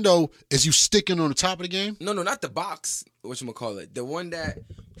Nintendo is you sticking on the top of the game? No, not the box. Whatchamacallit. The one that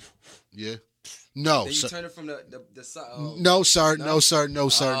Yeah. No, you sir. turn it from the side. No, sir. No, sir. No,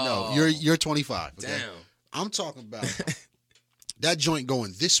 sir. No. Oh. You're 25. Okay? Damn. I'm talking about that joint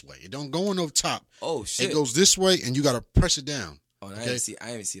going this way. It don't go on over top. Oh shit. It goes this way, and you got to press it down. Oh, I okay?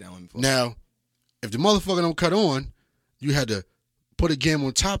 haven't seen that one before. Now, if the motherfucker don't cut on, you had to put a game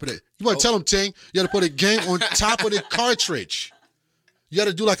on top of it. You better tell him, Ting, you got to put a game on top of the cartridge. You got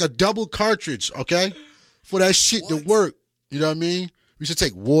to do like a double cartridge, okay? for that shit to What? work. You know what I mean? We should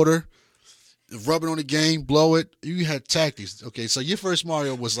take water, rub it on the game, blow it. You had tactics. Okay, so your first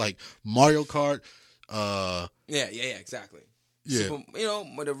Mario was like Mario Kart. Yeah, exactly. Yeah.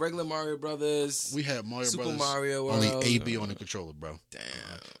 With the regular Mario Brothers. We had Mario Super Brothers. Mario only World. AB on the controller, bro. Damn.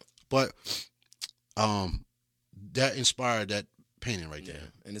 But that inspired that painting right Yeah,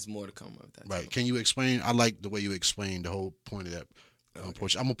 there. and there's more to come with that. Right. too. Can you explain? I like the way you explained the whole point of that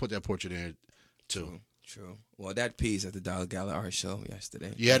portrait. I'm gonna put that portrait in too. True. Well, that piece at the Dollar Gala art show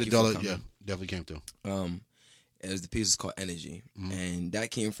yesterday. You had a Thank dollar. for coming. Yeah, definitely came through. The piece is called Energy, and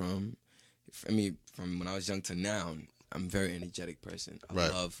that came from when I was young to now. I'm a very energetic person. I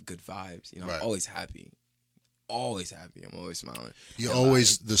Right. love good vibes. Right. I'm always happy. Always happy. I'm always smiling. You're And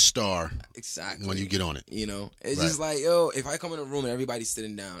always the star exactly when you get on it. It's Right. just like, if I come in a room and everybody's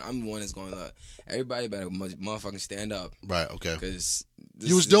sitting down, I'm the one that's going, look, everybody better motherfucking stand up. Right. Okay. Because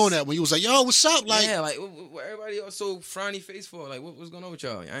You was doing that when you was like, "Yo, what's up?" Like, like what everybody else so frowny face for? Like, what's going on with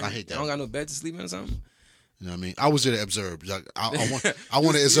y'all? I hate that. I don't got no bed to sleep in or something. you know what I mean? I was there to observe. Like, I want You to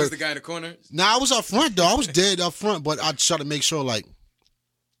was observe. the guy in the corner. Nah, I was up front though. I was dead up front, but I try to make sure. Like,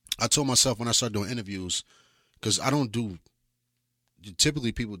 I told myself when I started doing interviews, because I don't do.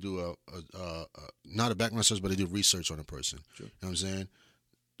 Typically, people do not a background search, but they do research on a person. True. You know what I'm saying?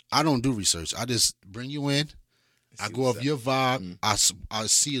 I don't do research. I just bring you in. I See go what's off your vibe. I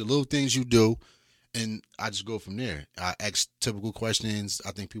see the little things you do, and I just go from there. I ask typical questions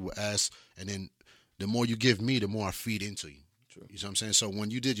I think people ask, and then the more you give me, the more I feed into you. True. You know what I'm saying? So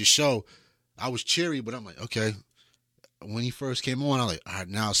when you did your show, I was cheery, but I'm like, okay. When he first came on, I like, all right,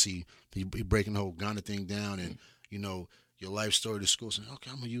 now I see he breaking the whole Ghana thing down, and your life story to school. Saying, okay,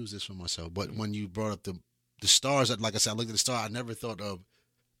 I'm gonna use this for myself. But when you brought up the stars, like I said, I looked at the star. I never thought of,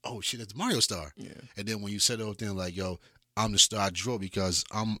 oh shit, that's the Mario star. Yeah. And then when you said the whole thing, like, yo, I'm the star I draw because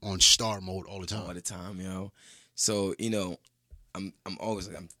I'm on star mode all the time. All the time, yo. So I'm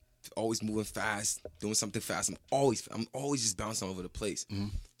always moving fast, doing something fast. I'm always just bouncing all over the place.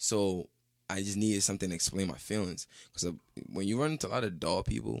 So I just needed something to explain my feelings, because when you run into a lot of dull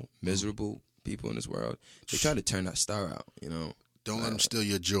people, miserable people in this world, they try to turn that star out. Don't let them steal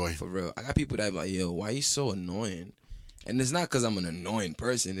your joy. For real. I got people that be like, yo, why you so annoying? And it's not because I'm an annoying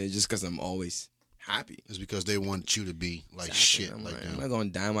person. It's just because I'm always happy. It's because they want you to be like Exactly. shit, I'm like I'm that. not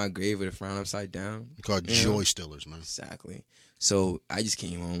going to die in my grave with a frown upside down. They're called You know? joy stealers, man. Exactly. So I just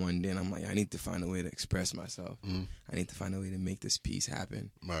came home one day and I'm like, I need to find a way to express myself. I need to find a way to make this piece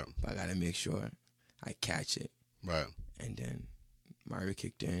happen. Right, But I got to make sure I catch it. right. And then Mario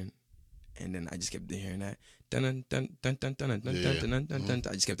kicked in. And then I just kept hearing that. Dun dun dun dun dun dun dun Yeah. dun dun dun dun.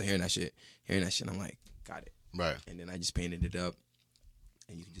 I just kept hearing that shit. And I'm like, got it. Right. And then I just painted it up.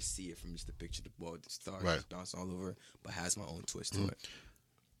 And you can just see it from just the picture, the stars Right. just bouncing all over, but has my own twist to it.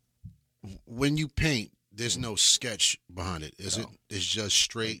 When you paint, there's no sketch behind it, is it? It's just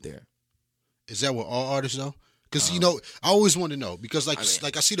straight. Right there. Is that what all artists know? Because I always want to know, because like I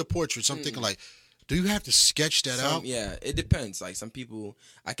mean- I see the portraits, I'm thinking like, do you have to sketch that out? Yeah, it depends. Like some people,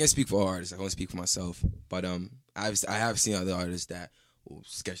 I can't speak for all artists. I can only speak for myself. But I have seen other artists that will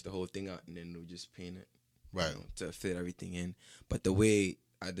sketch the whole thing out and then they'll just paint it, Right. to fit everything in. But the way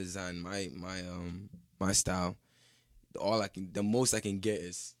I design my style, the most I can get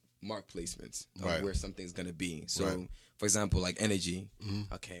is mark placements of Right. where something's gonna be. So, Right. for example, like energy.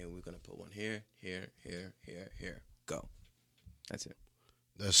 Mm-hmm. Okay, we're gonna put one here, here, here, here, here. Go. That's it.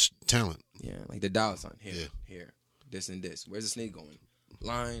 That's talent. Yeah, like the dollar sign here, Yeah. here, this and this. Where's the snake going?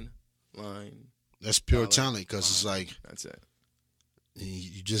 Line. That's pure Dollar, talent, because it's line. like That's it.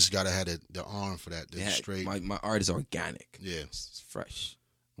 you just gotta have the arm for that. The Yeah, straight. my art is organic. Yeah. It's fresh.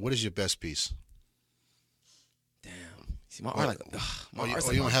 What is your best piece? Damn. See, my art like my you art's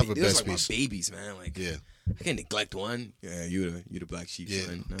don't my have a these are best like my piece. babies, man. Like Yeah. I can't neglect one. Yeah, you the black sheep. Yeah.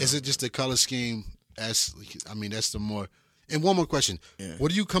 Son. No. Is it just the color scheme? That's the more. And one more question. Yeah. What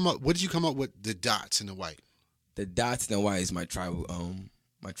did you come up with the dots and the white? The dots and the white is my tribal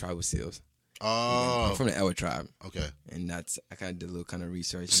seals. Oh, I'm from the Ewa tribe, okay. and that's I kind of did a little kind of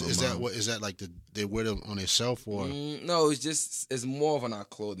research. So My is that mom- what is that like they wear them on themselves or No, it's more of on our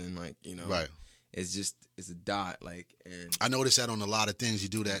clothing, like right? It's a dot, like, and I noticed that on a lot of things. You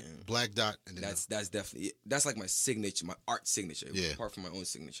do that black dot and then that's definitely that's like my signature, my art signature. Yeah. Apart from my own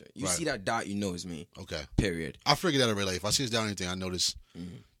signature, you Right. see that dot, you know it's me. okay. Period. I figured that already. If I see it's down anything, I notice.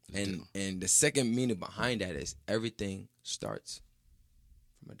 And the second meaning behind that is everything starts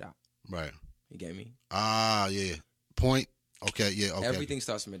from a dot. Right. You get me? Ah, yeah. Point. Okay. Yeah. Okay. Everything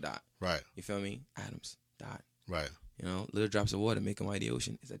starts from a dot. Right. You feel me? Atoms. Dot. Right. You know, little drops of water make a mighty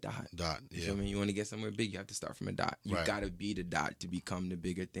ocean. It's a dot. Dot. You Yeah. feel me? You want to get somewhere big, you have to start from a dot. You Right. gotta be the dot to become the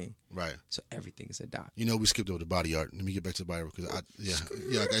bigger thing. Right. So everything is a dot. You know, we skipped over the body art. Let me get back to the body art because I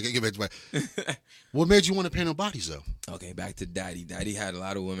gotta get back to body. What made you want to paint on bodies though? Okay, back to Daddy. Daddy had a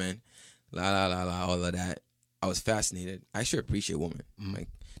lot of women, all of that. I was fascinated. I sure appreciate women. Like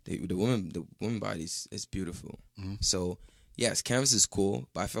the women bodies is beautiful. So yes, canvas is cool,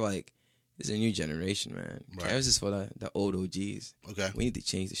 but I feel like it's a new generation, man. Right. Canvas is for the old OGs. Okay. We need to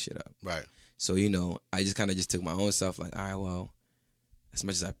change the shit up. Right. So you know, I just kind of just took my own stuff. Like, all right, well, as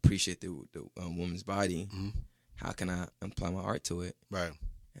much as I appreciate the woman's body, how can I apply my art to it? Right.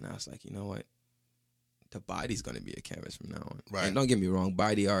 And I was like, you know what? The body's gonna be a canvas from now on. Right. And don't get me wrong,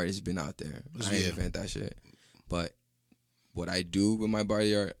 body art has been out there. I Yeah. ain't invent that shit. But what I do with my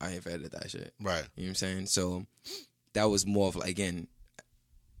body art, I invented that shit. Right. You know what I'm saying? So that was more of like, again,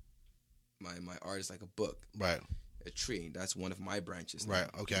 my art is like a book, Right. a tree. That's one of my branches. now. Right,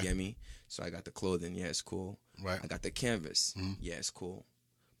 okay. You get me? So I got the clothing. Yeah, it's cool. Right. I got the canvas. Yeah, it's cool.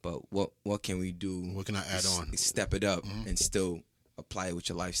 But what can we do? What can I add on? Step it up and still apply it with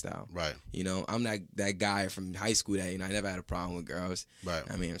your lifestyle. Right. You know, I'm that guy from high school that, you know, I never had a problem with girls. Right.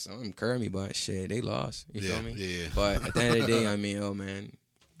 I mean, some of them curvy, but shit, they lost. You Yeah, feel me? yeah. But at the end of the day, I mean, oh man,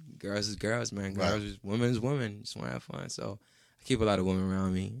 girls is girls, man. Girls Right. is women is women. Just want to have fun. So I keep a lot of women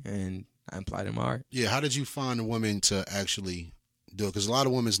around me, and I apply them art. Yeah. How did you find a woman to actually do it? Because a lot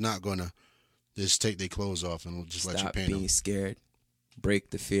of women's not gonna just take their clothes off and just let you Stop paint being them. scared.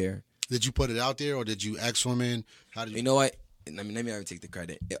 Break the fear. Did you put it out there or did you ask women? How did You you? know what? Let me even take the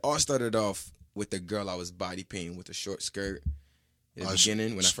credit. It all started off with the girl I was body painting with a short skirt. In the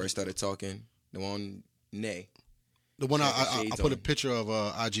beginning, when I first started talking, the one, Nay. The one I shades put a on. picture of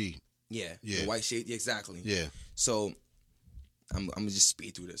IG. Yeah. Yeah. The white shade. Yeah, exactly. Yeah. So I'm gonna just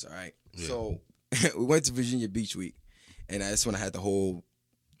speed through this, all right? Yeah. So we went to Virginia Beach Week, and that's when I had I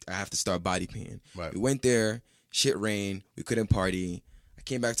have to start body painting. Right. We went there, shit rained, we couldn't party. I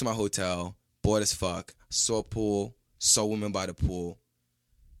came back to my hotel, bored as fuck, saw a pool, saw women by the pool.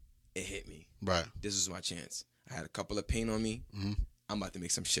 It hit me. Right. This was my chance. I had a couple of paint on me. I'm about to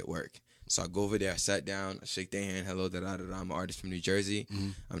make some shit work. So I go over there, I sat down, I shake their hand, hello, da-da-da-da, I'm an artist from New Jersey.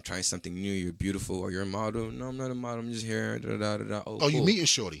 I'm trying something new, you're beautiful, or you're a model. No, I'm not a model, I'm just here, da-da-da-da. Oh, you cool. meeting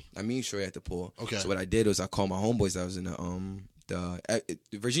shorty? I mean, sure, at the pool. Okay. So what I did was I called my homeboys that was in the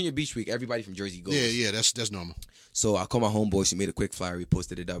Virginia Beach Week. Everybody from Jersey goes. Yeah. That's normal. So I called my homeboys. She made a quick flyer. We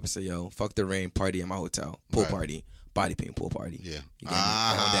posted it up and said, "Yo, fuck the rain, party at my hotel, pool Right. party, body paint pool party." Yeah. You get me?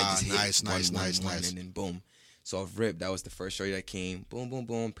 That just hit Nice. and then boom. So off rip, that was the first show that came. Boom, boom,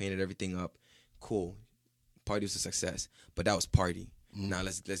 boom. Painted everything up. Cool. Party was a success, but that was party. Now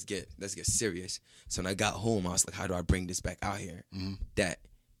let's get serious. So when I got home, I was like, how do I bring this back out here? That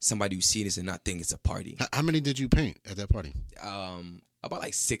somebody who see this and not think it's a party. How many did you paint at that party? About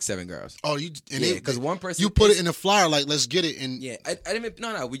like 6-7 girls. Oh, you and Yeah, 'cause one person you put is- it in a flyer like let's get it and Yeah, I didn't.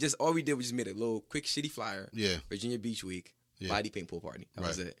 No. We just all we did was just made a little quick shitty flyer. Yeah. Virginia Beach Week, Yeah. body paint pool party. That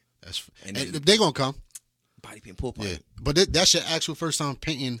was Right. it. That's And and then- they gonna come. Body paint pool party. Yeah, but that's your actual first time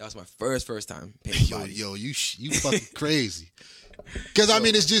painting. That was my first time painting Yo, bodies. you fucking crazy. Because I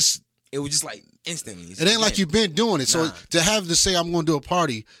mean, it's just It was just like instantly. it ain't like you've been doing it. So Nah. to have to say I'm gonna do a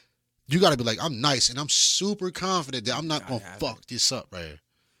party, you got to be like I'm nice and I'm super confident that I'm not gonna have fuck this up right here.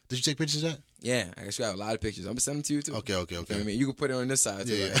 Did you take pictures of that? Yeah, I actually have a lot of pictures. I'm gonna send them to you too. Okay. You know what I mean, you can put it on this side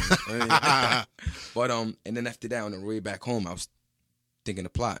too. Yeah. Like, you know what I mean? But and then after that, on the way back home, I was thinking the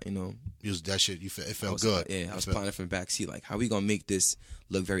plot. You know, That shit, it I felt was, good. Yeah, I It was felt- planning from the back seat, like how we gonna make this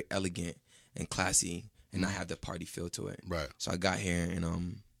look very elegant and classy, and not have the party feel to it. Right. So I got here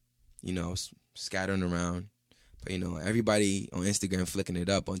and you know, I was scattering around, but you know, everybody on Instagram flicking it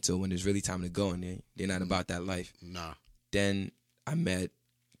up until when it's really time to go, and they're not about that life. Nah. Then I met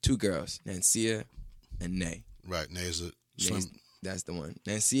 2 girls, Nancia and Nay. Right. Nay's a slim. Nay's- That's the one.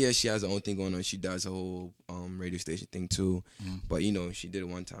 Nancia, she has her own thing going on. She does a whole radio station thing too. But you know, she did it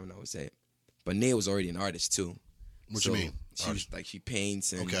one time and that was it. But Nay was already an artist too. What you mean? She was like, she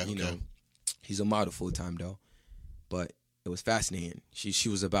paints and Okay, you okay. know, she's a model full time though. But it was fascinating. She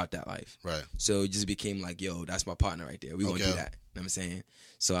was about that life. Right. So it just became like, yo, that's my partner right there. We gonna do Okay. that. You know what I'm saying?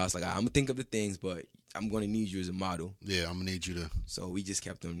 So I was like, I'm gonna think of the things, but I'm gonna need you as a model. Yeah, I'm gonna need you to. So we just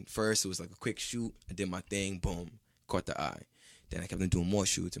kept them. First, it was like a quick shoot. I did my thing. Boom, caught the eye. Then I kept them doing more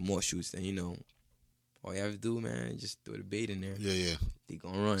shoots and more shoots. Then you know, all you have to do, man, just throw the bait in there. Yeah. They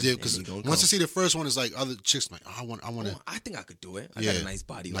gonna run. Yeah, and because they gonna once I come. see the first one, it's like other chicks like, I want to. I think I could do it. I Yeah. got a nice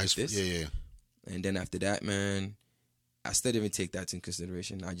body Nice. like this. Yeah. And then after that, man, I still didn't even take that into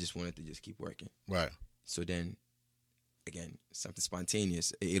consideration. I just wanted to just keep working. Right. So then again, something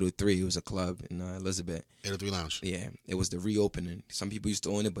spontaneous. 803, it was a club in Elizabeth. 803 Lounge. Yeah, it was the reopening. Some people used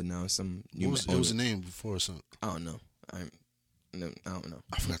to own it, but now some new What own was it. the name before or something? I don't know. I don't know.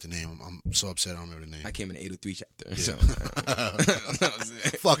 I forgot the name. I'm so upset I don't remember the name. I came in the 803 chapter. Yeah. So, that was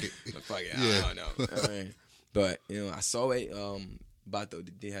it. Fuck it. Fuck it. Yeah. I don't know. All right. But, I saw it.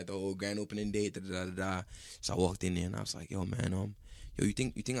 They had the whole grand opening date. So I walked in there and I was like, yo, man, you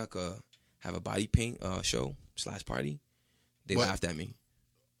think I could have a body paint show / party? They What? laughed at me.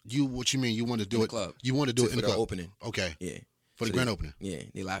 What you mean? You want to do In it? the club. You want to do it in For the the club? opening. Okay. Yeah. For the So grand they- opening. Yeah,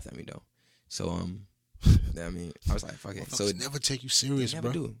 they laughed at me though. So I mean, I was like, fuck it. So So never take you they serious,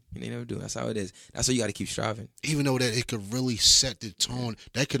 never bro. do. They never do. That's how it is. That's why you got to keep striving. Even though that it could really set the tone,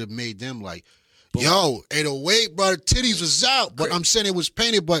 that could have made them like, yo, 808, bro, the titties was out. But I'm saying it was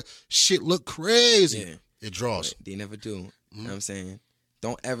painted, but shit looked crazy. Yeah. It draws. They never do. You Mm-hmm. know what I'm saying?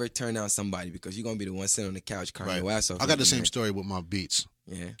 Don't ever turn down somebody because you're gonna be the one sitting on the couch crying Right. your ass off. I got the every same night. story with my beats.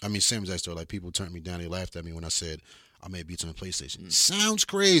 Yeah. I mean, same exact story. Like, people turned me down. They laughed at me when I said I made beats on the PlayStation. Sounds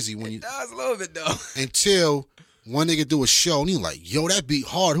crazy when you That was a little bit though. until one nigga do a show and he like, yo, that beat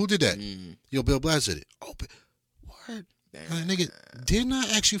hard. Who did that? Yo, Bill Blass did it. Oh, word. Like, nigga, didn't I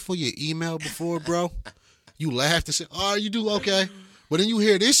ask you for your email before, bro? You laughed and said, oh, you do okay. But then you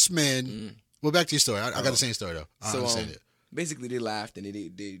hear this man. Well, back to your story. I got the same story though. I understand it. Basically they laughed and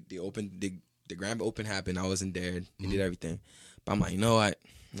they opened the grand open happened. I wasn't there. They did everything. But I'm like, you know what?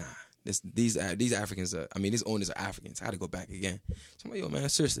 Nah. These Africans these owners are Africans. I had to go back again. So I'm like, yo, man,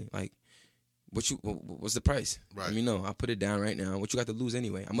 seriously, like, what's the price? Right. Let me know. I'll put it down right now. What you got to lose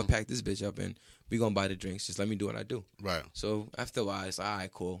anyway? I'm gonna pack this bitch up and we gonna buy the drinks. Just let me do what I do. Right. So after a while, it's like, all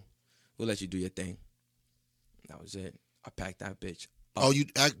right, cool. We'll let you do your thing. That was it. I packed that bitch. Oh, you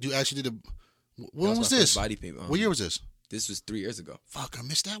actually did when That was my this? first body paint. What year was this? This was 3 years ago. Fuck, I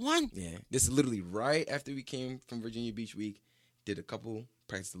missed that one. Yeah. This is literally right after we came from Virginia Beach Week. Did a couple,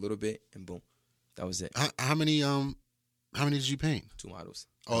 practiced a little bit, and boom. That was it. How many did you paint? 2 models.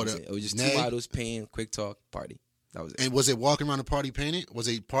 Oh, That was the- it. It was just Nay? 2 models, paint, quick talk, party. That was it. And was it walking around the party painted? Was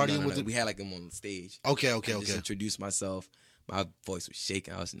it partying No, with it? we had like them on stage. Okay. I just introduced myself. My voice was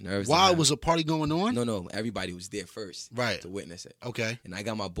shaking. I was nervous. While was a party going on? No. Everybody was there first. Right. To witness it. Okay. And I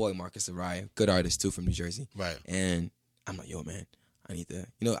got my boy Marcus Araya, good artist too from New Jersey. Right. And I'm like, yo, man, I need to.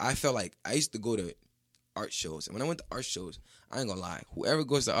 I felt like I used to go to art shows, and when I went to art shows, I ain't gonna lie. Whoever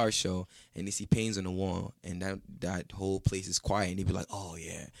goes to art show and they see paintings on the wall, and that whole place is quiet, and they be like, oh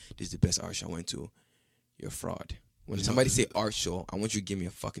yeah, this is the best art show I went to. You're a fraud. When somebody say art show, I want you to give me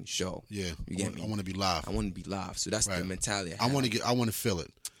a fucking show. Yeah. You get me? I want to be live. I want to be live. So that's the Right. mentality. I want to feel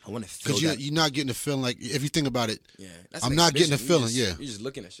it. I want to feel Because that. you're not getting the feeling like, if you think about it, Yeah, that's I'm an not getting the exhibition. feeling, yeah. You're just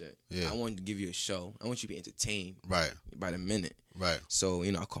looking at shit. Yeah. I want to give you a show. I want you to be entertained right, by the minute. right. So,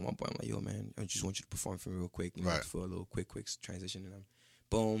 I call my boy. I'm like, yo, man, I just want you to perform for me real quick. Right. For a little quick transition. And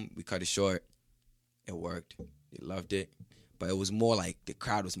boom, we cut it short. It worked. They loved it. But it was more like, the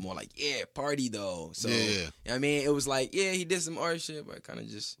crowd was more like, yeah, party though. So, Yeah. you know what I mean? It was like, yeah, he did some art shit, but kind of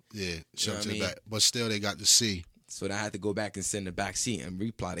just, Yeah, shove what to I the mean? back. But still, they got to see. so I had to go back and sit in the back seat and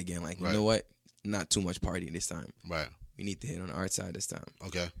replot again. Like, Right. you know what? Not too much party this time. Right. We need to hit on the art side this time.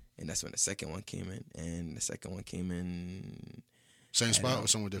 Okay. And that's when the second one came in. And the second one came in. Same spot or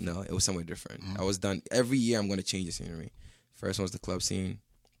somewhere different? No, it was somewhere different. Mm-hmm. I was done. Every year I'm going to change the scenery. First one was the club scene.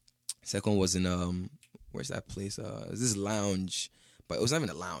 Second one was in, where's that place? This lounge. But it was not even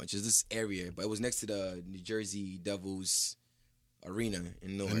a lounge. It was this area. But it was next to the New Jersey Devils Arena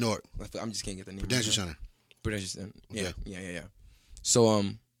in Newark. In Newark. I'm just can't get the name. Prudential right now. Center. Prudential Center. Okay. Yeah. So,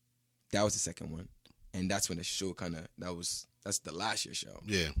 that was the second one. And that's when the show that's the last year show.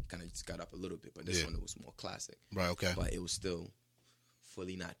 Yeah. Kind of just got up a little bit. But this Yeah. one, it was more classic. Right, okay. But it was still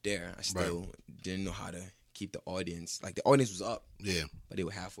fully not there. I still didn't know how to keep the audience. Like, the audience was up, Yeah. but they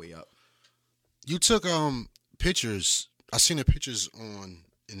were halfway up. You took pictures. I seen the pictures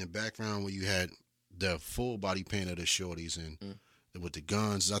in the background where you had the full body paint of the shorties and with the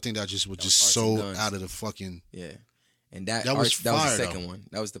guns. I think that just was just was so arts and guns. out of the fucking. Yeah. And that That was was fire, the second one.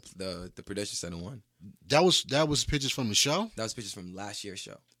 That was the production center one. That was pictures from the show. That was pictures from last year's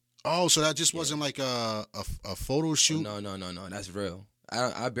show. Oh, so that just wasn't like a photo shoot. No. That's real.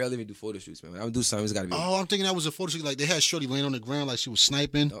 I barely even do photo shoots, man. When I would do something, it's got to be. Oh, I'm thinking that was a photo shoot. Like they had Shorty laying on the ground like she was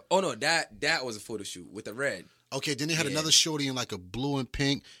sniping. Oh no, that was a photo shoot with the red. Okay, then they had Yeah. another Shorty in like a blue and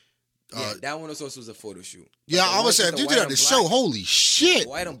pink. Yeah, that one also was a photo shoot. Yeah, But the I was ones saying, with dude, white did and the black- show. Holy shit!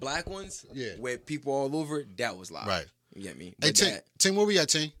 White and black ones. Yeah. With people all over. That was live. Right. You get me? Hey, But Ting, Ting, where we at,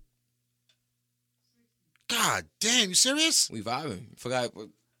 Ting? God damn, you serious? we vibing. Forgot.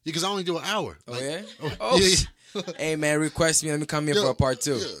 Because I only do an hour. Oh Like, yeah. oh, Oh. yeah, Hey man, request me. Let me come here Yo, for a part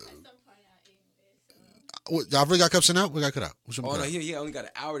 2. yeah. Some part I ate with, Y'all really got cups sent out? We got cut out. Which one Oh cut no, out? he only got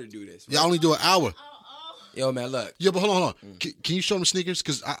an hour to do this. Y'all only do an hour. Yo, man, look. Yeah, but hold on. Can you show them sneakers?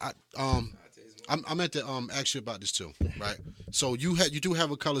 Because I meant to ask you about this too, right? So you do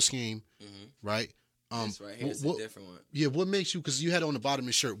have a color scheme, right? This right here is a different one. Yeah, what makes you? Because you had it on the bottom of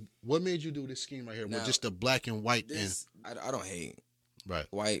your shirt. What made you do this scheme right here with Now, just the black and white This, I don't hate. Right.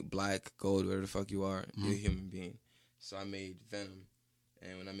 White, black, gold, whatever the fuck you are, you're a human being. So I made Venom,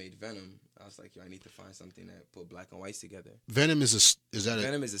 and when I made Venom, I was like, yo, I need to find something that put black and whites together. Venom is that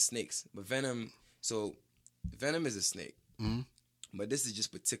Venom is a snake, but Venom is a snake, but this is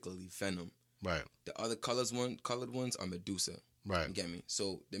just particularly Venom. right, The other colored ones are Medusa. right. You get me?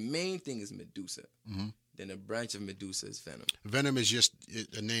 So the main thing is Medusa. Then a branch of Medusa is Venom. Venom is just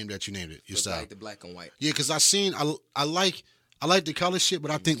a name that you named it. Your So style. like the black and white. Yeah, because I like the color shit, but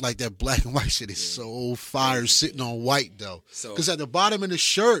I think like that black and white shit is so fire sitting on white though. So- Because at the bottom of the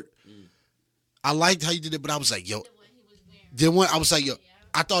shirt, I liked how you did it, but I was like, yo, then when I was like, yo,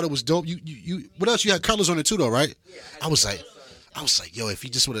 I thought it was dope. You what else? You had colors on it too, though, right? I was like, yo, if he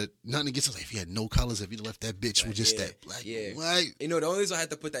just would have nothing against us, like, if he had no colors, if he left that bitch with just that black and white. You know, the only reason I had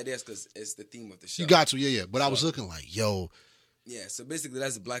to put that there is because it's the theme of the show. You got to, yeah. But I was looking like, yo, Yeah, so basically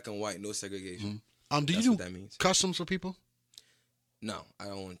that's black and white, no segregation. do That's you what do that means. customs for people? No, I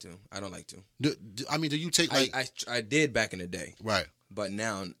don't want to. I don't like to. Do you take like I did back in the day, right? but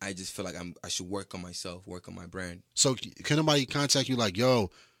now I just feel like I should work on myself, work on my brand. So can somebody contact you like, yo,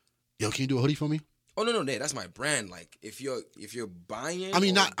 can you do a hoodie for me? Oh no, that's my brand. Like if you're buying, I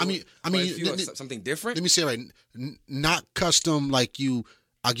mean, or not. I mean, or if you want something different. Let me say it right, not custom like you.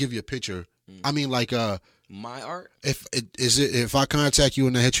 I'll give you a picture. I mean, like My art. if I contact you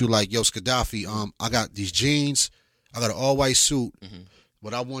and I hit you like, yo, Skadafi, I got these jeans, I got an all white suit,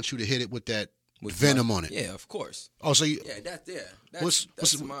 but I want you to hit it with that Venom on it. Yeah, of course. Oh, so you.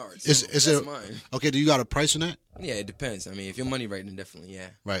 That's my art. Is That's it mine. okay? Do you got a price on that? Yeah, it depends. I mean, if your money right, then definitely, yeah.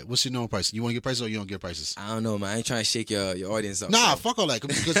 Right. What's your normal price? You want to get prices or you don't get prices? I don't know, man. I ain't trying to shake your audience up. Nah, bro. fuck all that.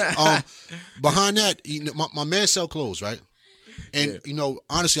 Because behind that, my man sell clothes, right? And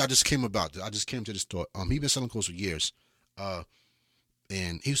honestly, I just came to the store. He been selling clothes for years,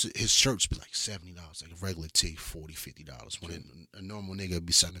 and his shirts be like $70, like a regular tee, $40-$50. When a normal nigga would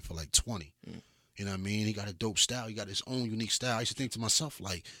be selling it for like $20. You know what I mean? He got a dope style. He got his own unique style. I used to think to myself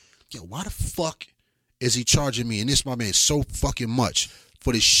like, yo, why the fuck is he charging me and this my man so fucking much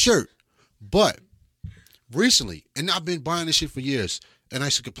for this shirt? But recently, and I've been buying this shit for years, and I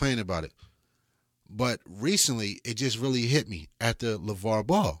used to complain about it. But recently, it just really hit me after LeVar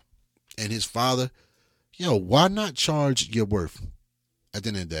Ball and his father. Yo, why not charge your worth at the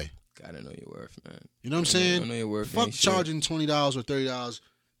end of the day? Gotta know your worth, man. You know what I'm saying? I know your worth. Fuck ain't shit. charging $20 or $30.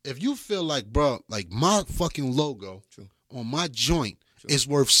 If you feel like, bro, like my fucking logo on my joint is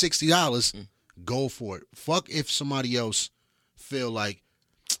worth $60, go for it. Fuck if somebody else feel like,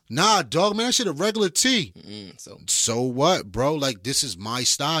 nah, dog, man, that shit a regular tee. So what, bro? Like, this is my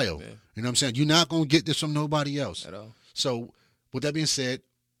style. Yeah. You know what I'm saying? You're not going to get this from nobody else. At all. So, with that being said,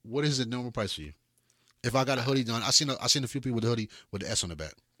 what is the normal price for you? If I got a hoodie done, I seen a few people with a hoodie with the S on the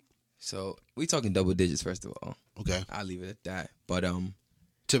back. So we talking double digits first of all. Okay. I'll leave it at that. But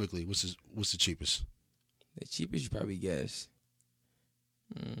Typically, what's the cheapest? the cheapest you probably guess,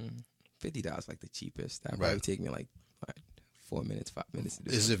 $50 like the cheapest. That Right. probably take me like 4 minutes, 5 minutes to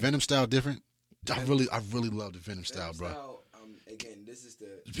do. Is the Venom style different? I really love the Venom style, bro. Style, again, this is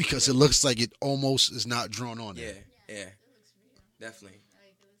the Because it looks like it almost is not drawn on yeah, there. yeah, It looks real. definitely.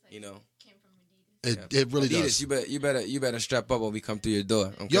 Like, it looks like You know. it came from Adidas. It really Adidas, does. you better strap up when we come through your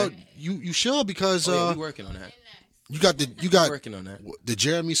door. Okay? Yo, you should because oh, yeah, we working on that. And you got Working on that. the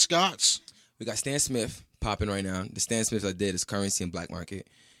Jeremy Scotts. We got Stan Smith popping right now. The Stan Smiths I did is Currency and Black Market.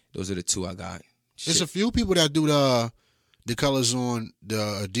 Those are the two I got. There's Shit. a few people that do the colors on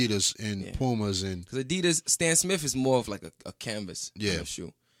the Adidas and Pumas and Because Adidas, Stan Smith is more of like a canvas kind Yeah. of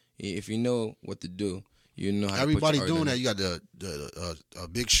shoe. If you know what to do, you know how everybody to put your doing art that. You got the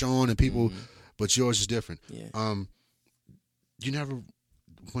Big Sean and people, but yours is different. Yeah. You never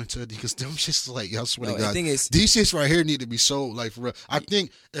went to because them shits like I swear No, to the God, thing is- these shits right here need to be sold like for real. I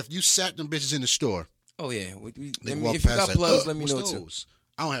think if you sat them bitches in the store, Oh yeah. they If walk you past got like, plugs, let me what's know too. those?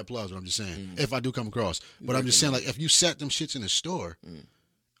 I don't have plugs, but I'm just saying if I do come across. But I'm just saying like if you sat them shits in the store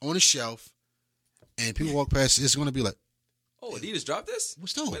on a shelf and people walk past, it's gonna be like, Oh, Adidas dropped this?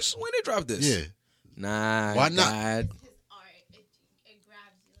 what's those? When they dropped this? Yeah. Nah. Why not? God. his art, it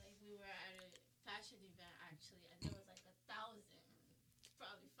grabs you. Like, we were at a fashion event, actually, and there was like 1,000,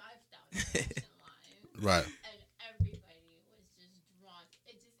 probably 5,000 in line. Right. And everybody was just drawn.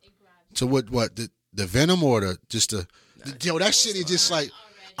 It grabs you. So what the Venom or yo, that shit is just like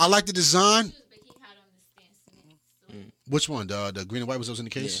I like the design. But he had on the Which one? The green and white was those in the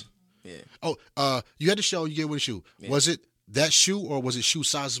case? Yeah. Oh, you had the show. You gave away the shoe. Yeah. Was it that shoe or was it shoe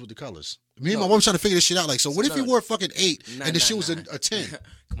sizes with the colors? Me and my mom was trying to figure this shit out. Like, so what if you wore a fucking 8 and the shoe was a 10?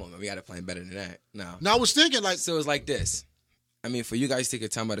 Come on, man. We got to plan better than that. No. Now I was thinking like, So it's like this. I mean, for you guys to take your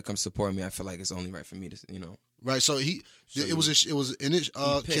time out to come support me, I feel like it's only right for me to, right? So it was in his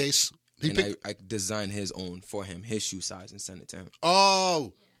picked, case. He and picked. I designed his own for him, his shoe size, and sent it to him.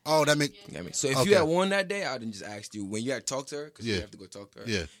 Oh, that make. You get me? So if Okay. you had won that day, I'd have just asked you when you had talked to her, because Yeah. you have to go talk to her.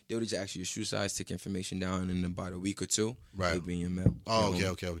 Yeah. They would have just asked you your shoe size, take your information down, and in about a week or two, Right. it would be in your mail. Oh,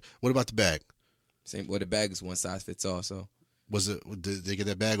 okay. What about the bag? Same. Well, the bag is one size fits all. So Was it? Did they get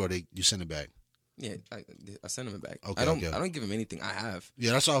that bag or you sent it back? yeah, I sent him a bag. Okay, I don't okay. I don't give him anything. I have.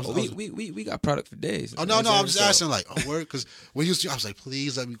 Yeah, that's all. But we got product for days. Oh no, I was just asking like, word, because when you was, I was like,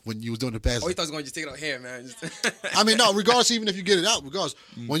 please let me. When you was doing the pass, Oh, you thought I was going to just take it out here, man. Just I mean, no, regardless, even if you get it out, regardless,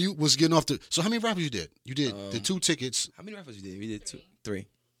 when you was getting off the. So how many rappers you did? You did the 2 tickets. How many rappers you did? We did 3.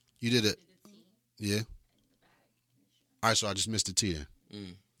 You did it. Yeah. All right, so I just missed the T then.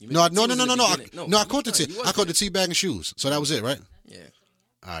 You No, missed no. the T was in the beginning. No, I caught the T. you I caught the T bag and shoes. So that was it, right? Yeah.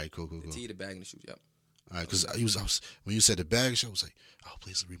 All right, cool. The T, the bag, and the shoes. Yep. All right, because I was when you said the bag, I was like, oh,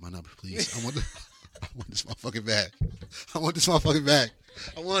 please read my number, please. I want this motherfucking bag. I want this motherfucking bag.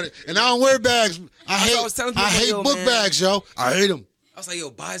 I want it, and I don't wear bags. I was telling people, I hate yo, book man. bags, yo. I hate them. I was like, yo,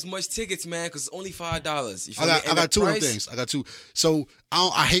 buy as much tickets, man, because it's only $5. You feel I me? got And the 2 of them price- things. I got 2. So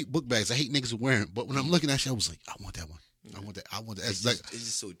I hate book bags. I hate niggas wearing them. But when I'm looking at shit, I was like, I want that one. I want that. It's like, It's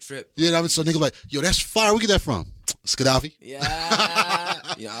just so trip. yeah. I mean, so nigga like, yo, that's fire. Where you get that from? Skadafi. Yeah.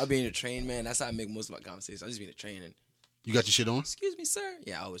 I'll be in the train, man. That's how I make most of my conversations. I'll just be in the train and, You got your shit on? excuse me, sir.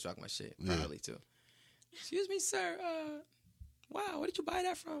 Yeah, I always rock my shit. Proudly, too. Excuse me, sir. Wow, where did you buy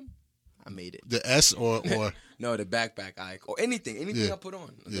that from? I made it. The S or No, the backpack or anything Yeah. I put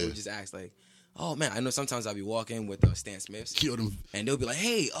on. Yeah. They would just ask like, oh man, I know sometimes I'll be walking with Stan Smiths, kill them. and they'll be like,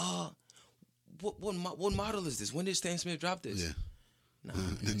 hey, what model is this? When did Stan Smith drop this? Yeah. Nah,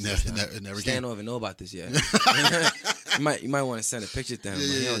 It never Stan came. don't even know about this yet. you might want to send a picture to him, but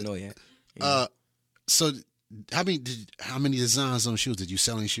he don't know yet. So how many designs on shoes? Did you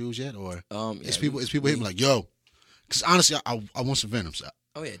sell any shoes yet, or is people hitting me like, yo? Because honestly, I want some Venoms,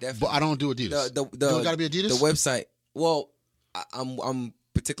 Oh yeah, definitely. but I don't do Adidas. The You don't gotta be Adidas? The website. Well, I'm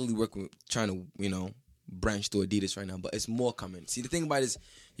particularly working with trying to branch to Adidas right now, but it's more coming. See, the thing about it is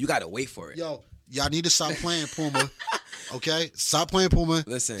you gotta wait for it. Yo, y'all need to stop playing Puma. Okay, stop playing Puma.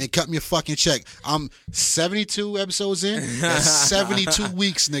 Listen. and cut me a fucking check. I'm 72 episodes in. That's 72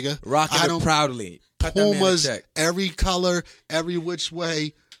 weeks, nigga. Rocking I it don't proudly. Cut that man a Pumas check. every color, every which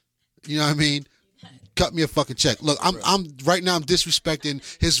way. You know what I mean? Cut me a fucking check. Look, I'm right now. I'm disrespecting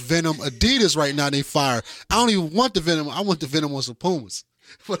his Venom Adidas right now. They fire. I don't even want the Venom. I want the Venom on some Pumas.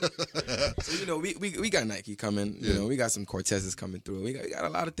 So we got Nike coming. Yeah. We got some Cortezes coming through. We got a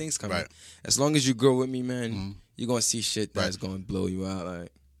lot of things coming. Right. As long as you grow with me, man, you're gonna see shit that's gonna blow you out.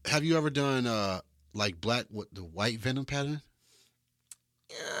 Like, Have you ever done like black with the white Venom pattern?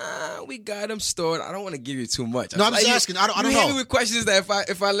 yeah, we got them stored. I don't want to give you too much. No, I'm just asking. I don't you know. hit me with questions that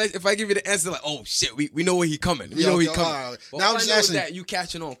if I give you the answer, like, oh shit, we know where he coming. We know where he okay, coming. all right. But Now, all I'm I just know is asking- that you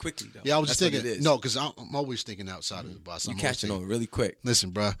catching on quickly though. Yeah, I was just That's what thinking. it is. No, because I'm always thinking outside of the box. You I'm always catching thinking- on really quick.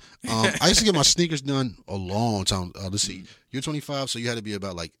 Listen, bro. I used to get my sneakers done a long time. Let's see. You're 25, so you had to be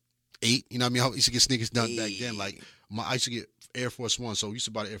about like 8. You know what I mean? I used to get sneakers done back then. Like I used to get Air Force One, so I used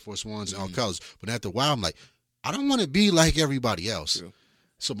to buy the Air Force Ones in all colors. But after a while, I'm like, I don't want to be like everybody else. True.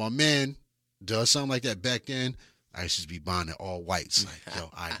 So my man does something like that back then. I used to be buying it all whites. Like, yo, all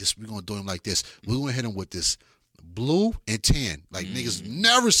right, we're gonna do him like this. We're gonna hit him with this blue and tan. Like niggas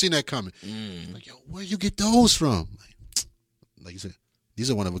never seen that coming. Like, yo, where you get those from? Like you said, these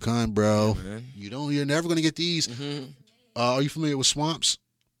are one of a kind, bro. man. You're never gonna get these. Are you familiar with Swamps?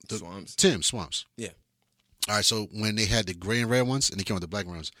 Swamps. Swamps. Yeah. All right, so when they had the gray and red ones and they came with the black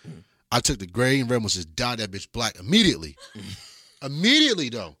ones, I took the gray and red ones and dyed that bitch black immediately. Immediately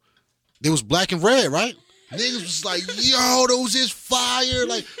though. They was black and red, right? Niggas was like, yo, those is fire.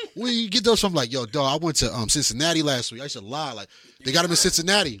 Like, where you get those from? Like, yo, dog, I went to Cincinnati last week. I used to lie. Like, they got them in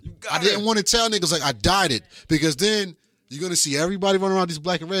Cincinnati. I didn't want to tell niggas like I dyed it because then you're gonna see everybody running around these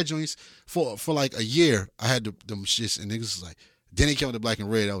black and red joints for like a year. I had them shits and niggas was like, then they came with the black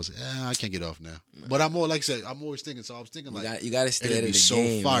and red. I was like, I can't get off now. But I'm more like I said, I'm always thinking. So I was thinking like, You gotta stay it'd ahead be of the so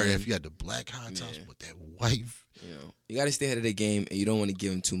game. fire man. if you had the black high tops with that white. You gotta stay ahead of the game, and you don't want to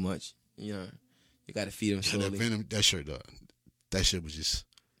give him too much. You gotta feed him Yeah, slowly. that Venom, that shirt, dog. That shit was just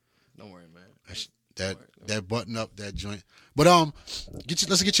Don't worry, man. that button up that joint. But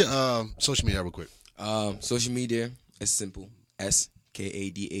let's get your social media real quick. Social media is simple.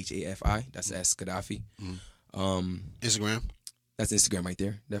 SKADHAFI. That's S Gaddafi. Instagram. That's Instagram right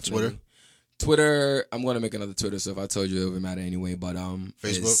there. Definitely. Twitter? Twitter, I'm gonna make another Twitter, so if I told you, it would matter anyway. But Facebook?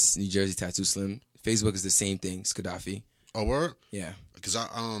 it's New Jersey Tattoo Slim. Facebook is the same thing. It's Gaddafi. Oh, word? Yeah. Because I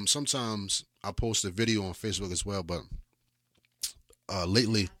sometimes I post a video on Facebook as well, but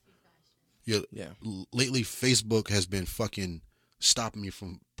lately, Yeah. lately Facebook has been fucking stopping me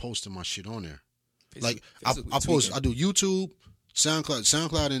from posting my shit on there. Like I post, I do YouTube,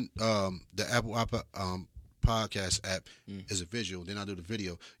 SoundCloud, and the Apple podcast app is a visual. Then I do the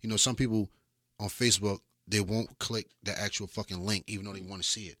video. You know, some people on Facebook, they won't click the actual fucking link even though they want to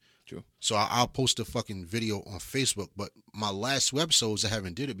see it. True. So I'll post a fucking video on Facebook, but my last 2 episodes I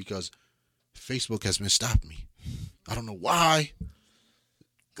haven't did it because Facebook has been stopping me. I don't know why.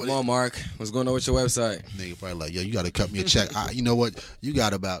 Come on, Mark. What's going on with your website? Nigga probably like, yo, you got to cut me a check. You know what? You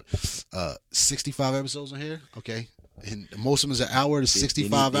got about 65 episodes on here, okay? And most of them is an hour to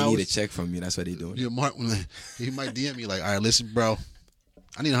 65 they hours. need a check from you. That's what they doing. Yeah, Mark, he might DM me like, all right, listen, bro,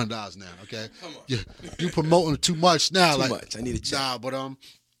 I need $100 now, okay? Come on. You promoting too much now. Too much. I need a check. Nah, but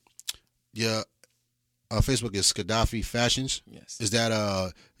Facebook is Gaddafi Fashions. Yes. Is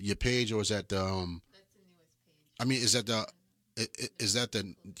that your page or is that the That's the newest page. I mean, is that the is that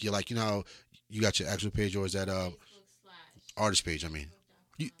the you like, you know how you got your actual page or is that Facebook / artist page? I mean,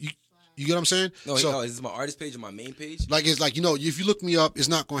 you get what I'm saying? No, So is this my artist page or my main page? like it's like, you know, if you look me up, it's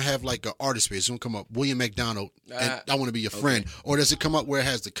not gonna have like an artist page. It's gonna come up William McDonald and I want to be your friend. Or does it come up where it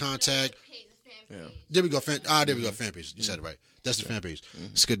has the contact? The fan page. There we go. There we go. Fan page. You said it right. That's the fan page.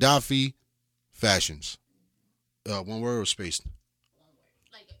 It's Gaddafi Fashions. One word or spaced? One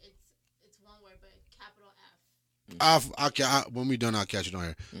word. Like it's one word, but capital F. When we done, I'll catch it on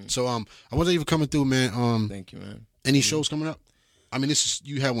here. So I wasn't even coming through, man. Thank you, man. Any shows coming up? I mean,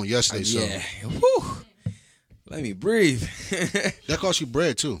 you had one yesterday, so Yeah. Whew. Let me breathe. that cost you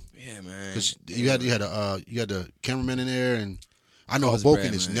bread too. Yeah, man. Cause you had the cameraman in there, and I know Cost Hoboken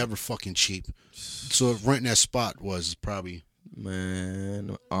bread, is man. never fuking cheap. So renting that spot was probably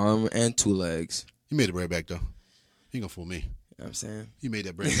Man, arm and 2 legs. you made the bread back though. You gonna fool me? You know what I'm saying? You made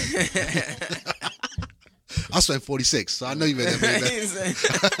that bread back. I spent 46, so I know you made that bread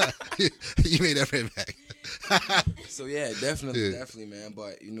back. You made that bread back. So yeah, definitely, man.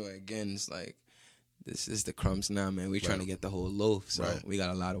 But you know, again, it's like this is the crumbs now, man. We're trying to get the whole loaf, so Right. we got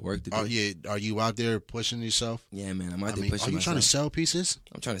a lot of work to do. Oh yeah, are you out there pushing yourself? Yeah, man. I'm out I there mean, pushing are you myself. trying to sell pieces?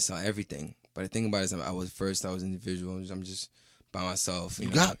 I'm trying to sell everything. But the thing about it is, I was individual. I'm just by myself. You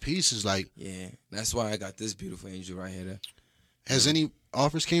know? got pieces like. Yeah, that's why I got this beautiful angel right here. Has any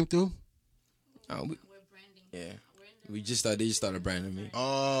offers came through? We, We're branding. yeah, We're in the we just started. They just started branding me.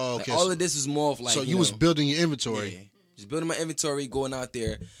 Oh, Like, okay. all of this was more of like. so you know, was building your inventory. Yeah, just building my inventory, going out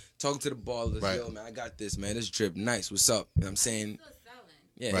there, talking to the ballers. Right. Yo, man, I got this, man. This drip, nice. What's up? You know what I'm saying? still selling.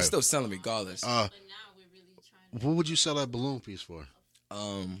 Yeah, Right. it's still selling regardless. But now we're really trying to. What would you sell that balloon piece for?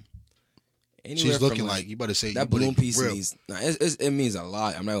 Anywhere She's from, looking like you better say that you put balloon it piece real. means. Nah, it means a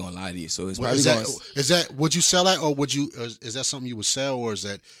lot. I'm not gonna lie to you. So it's Well, probably is that would you sell that or would you is that something you would sell or is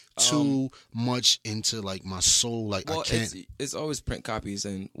that too much into like my soul? Like Well, I can't. it's always print copies,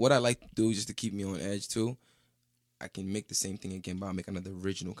 and what I like to do just to keep me on edge too, I can make the same thing again, but I'll make another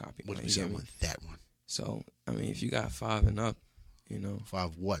original copy. What Like, if you you get sell me? that one? So I mean, if you got 5 and up, you know,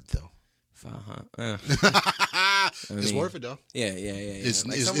 5 what though? 5, huh? It's mean, worth it though. Yeah. It's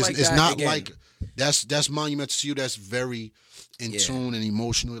Like, it's, something it's, like it's that, not again. like that's monumental to you. That's very in Yeah. tune and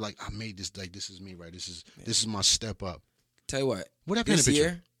emotional. Like I made this. Like this is me, right? This is my step up. Tell you what, What happened this in the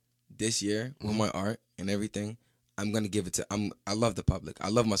picture? this year Mm-hmm. with my art and everything, I'm gonna give it to. I love the public. I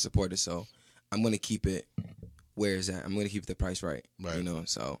love my supporters, so I'm gonna keep it where it's at. I'm gonna keep the price right. Right. You know,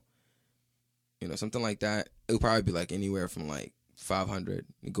 so something like that. It'll probably be like anywhere from like 500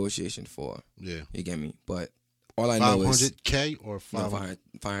 negotiation for. Yeah. You get me? But all I know is $500K or no, 500.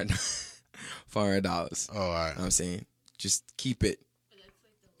 $500. Oh, all right. You know what I'm saying, just keep it.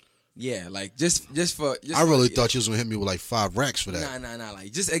 Yeah, like just for. Just I really for, thought you was gonna hit me with like 5 racks for that. Nah.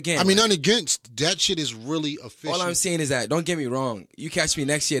 Like just again. I mean, like, nothing against that shit is really official. all I'm saying is that don't get me wrong. You catch me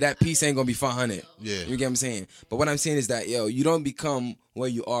next year, that piece ain't gonna be 500. Yeah. You get what I'm saying? But what I'm saying is that you don't become where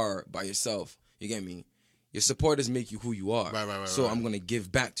you are by yourself. You get me? Your supporters make you who you are. Right, So right. I'm gonna give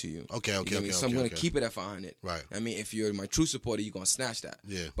back to you. Okay, You get me? So I'm gonna keep it at 500. Right. I mean, if you're my true supporter, you're gonna snatch that.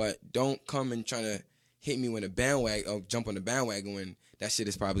 Yeah. But don't come and try to hit me when a bandwagon or jump on the bandwagon when that shit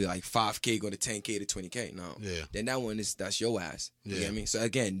is probably like 5K go to 10K to 20K. No. Yeah. Then that's your ass. You Yeah. get me? So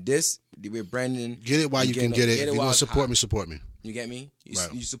again, we're branding. Get it while you can get it. If you while want it's to support hot. me, support me. You get me?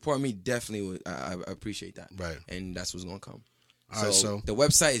 Right. You support me, definitely. I appreciate that. Right. And that's what's gonna come. All right, so the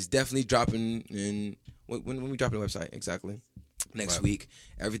website is definitely dropping in when we dropping the website exactly. next Right. week.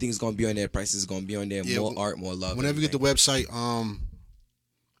 Everything's gonna be on there. Prices is gonna be on there. Yeah, More art, more love. Whenever you get the everything. website,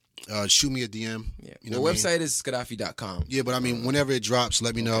 shoot me a DM. Yeah. You know The what I mean? website is Gaddafi.com. Yeah, but I mean, whenever it drops,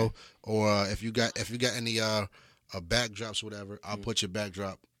 let me know. Or if you got any backdrops or whatever, I'll put your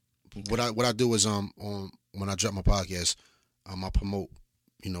backdrop. What I do is on when I drop my podcast, I promote,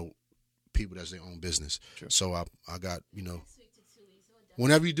 people that's their own business. Sure. So I got Next week to 2 weeks. We'll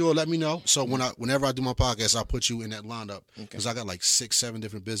whenever you do it, let me know. So whenever I do my podcast, I'll put you in that lineup Okay. because I got like 6-7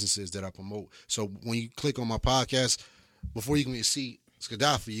 different businesses that I promote. So when you click on my podcast, before you can see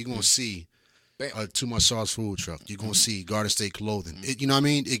Gaddafi, you're gonna see Bam. Too Much Sauce food truck. You're gonna see Garden State clothing. You know what I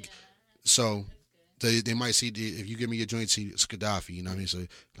mean? So they might see if you give me your joint, see it's Gaddafi. You know what I mean? So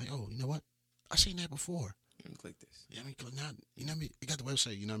like, oh, you know what? I seen that before. Let me click this. Yeah, I mean, now, you know what I mean? You got the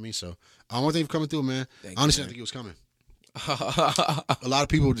website. You know what I mean? So I want thank you for coming through, man. Thank you, Honestly, I man. think it was coming. A lot of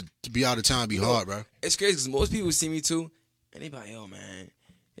people to be out of town be hard, bro. It's crazy because most people see me too, and they be like, "Yo, man,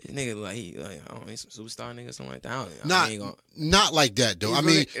 this nigga I don't know, he's some superstar nigga, something like that." I ain't gonna, Not like that though. You I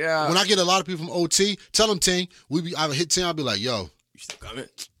mean, really- yeah. when I get a lot of people from OT, tell them Ting, I would hit Ting. I'll be like, yo, you still coming?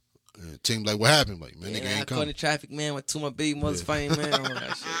 and Ting be like, what happened? Like, man, Man, nigga I ain't caught coming. the traffic, man. With 2 my big mothers fighting, man. All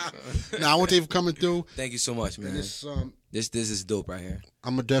that shit, so. Nah, I want you for coming through. Thank you so much, man. And this, This is dope right here.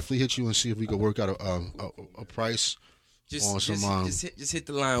 I'm gonna definitely hit you and see if we can work out a price on some Just hit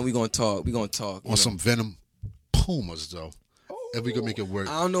the line. We gonna talk. We gonna talk. on some Venom Pumas though. If we can make it work.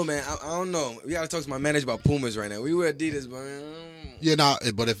 I don't know, man. I don't know. We gotta talk to my manager about Pumas right now. We wear Adidas, but Yeah, nah.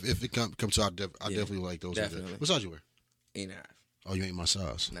 But if it comes to, I definitely like those. definitely. What size you wear? 8.5. Oh, you ain't my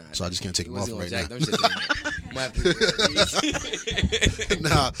size. Nah, So I just can't take them off wasn't right gonna now. jack them shits in there. Might have to-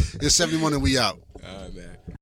 Nah, it's 71 and we out. All right, man.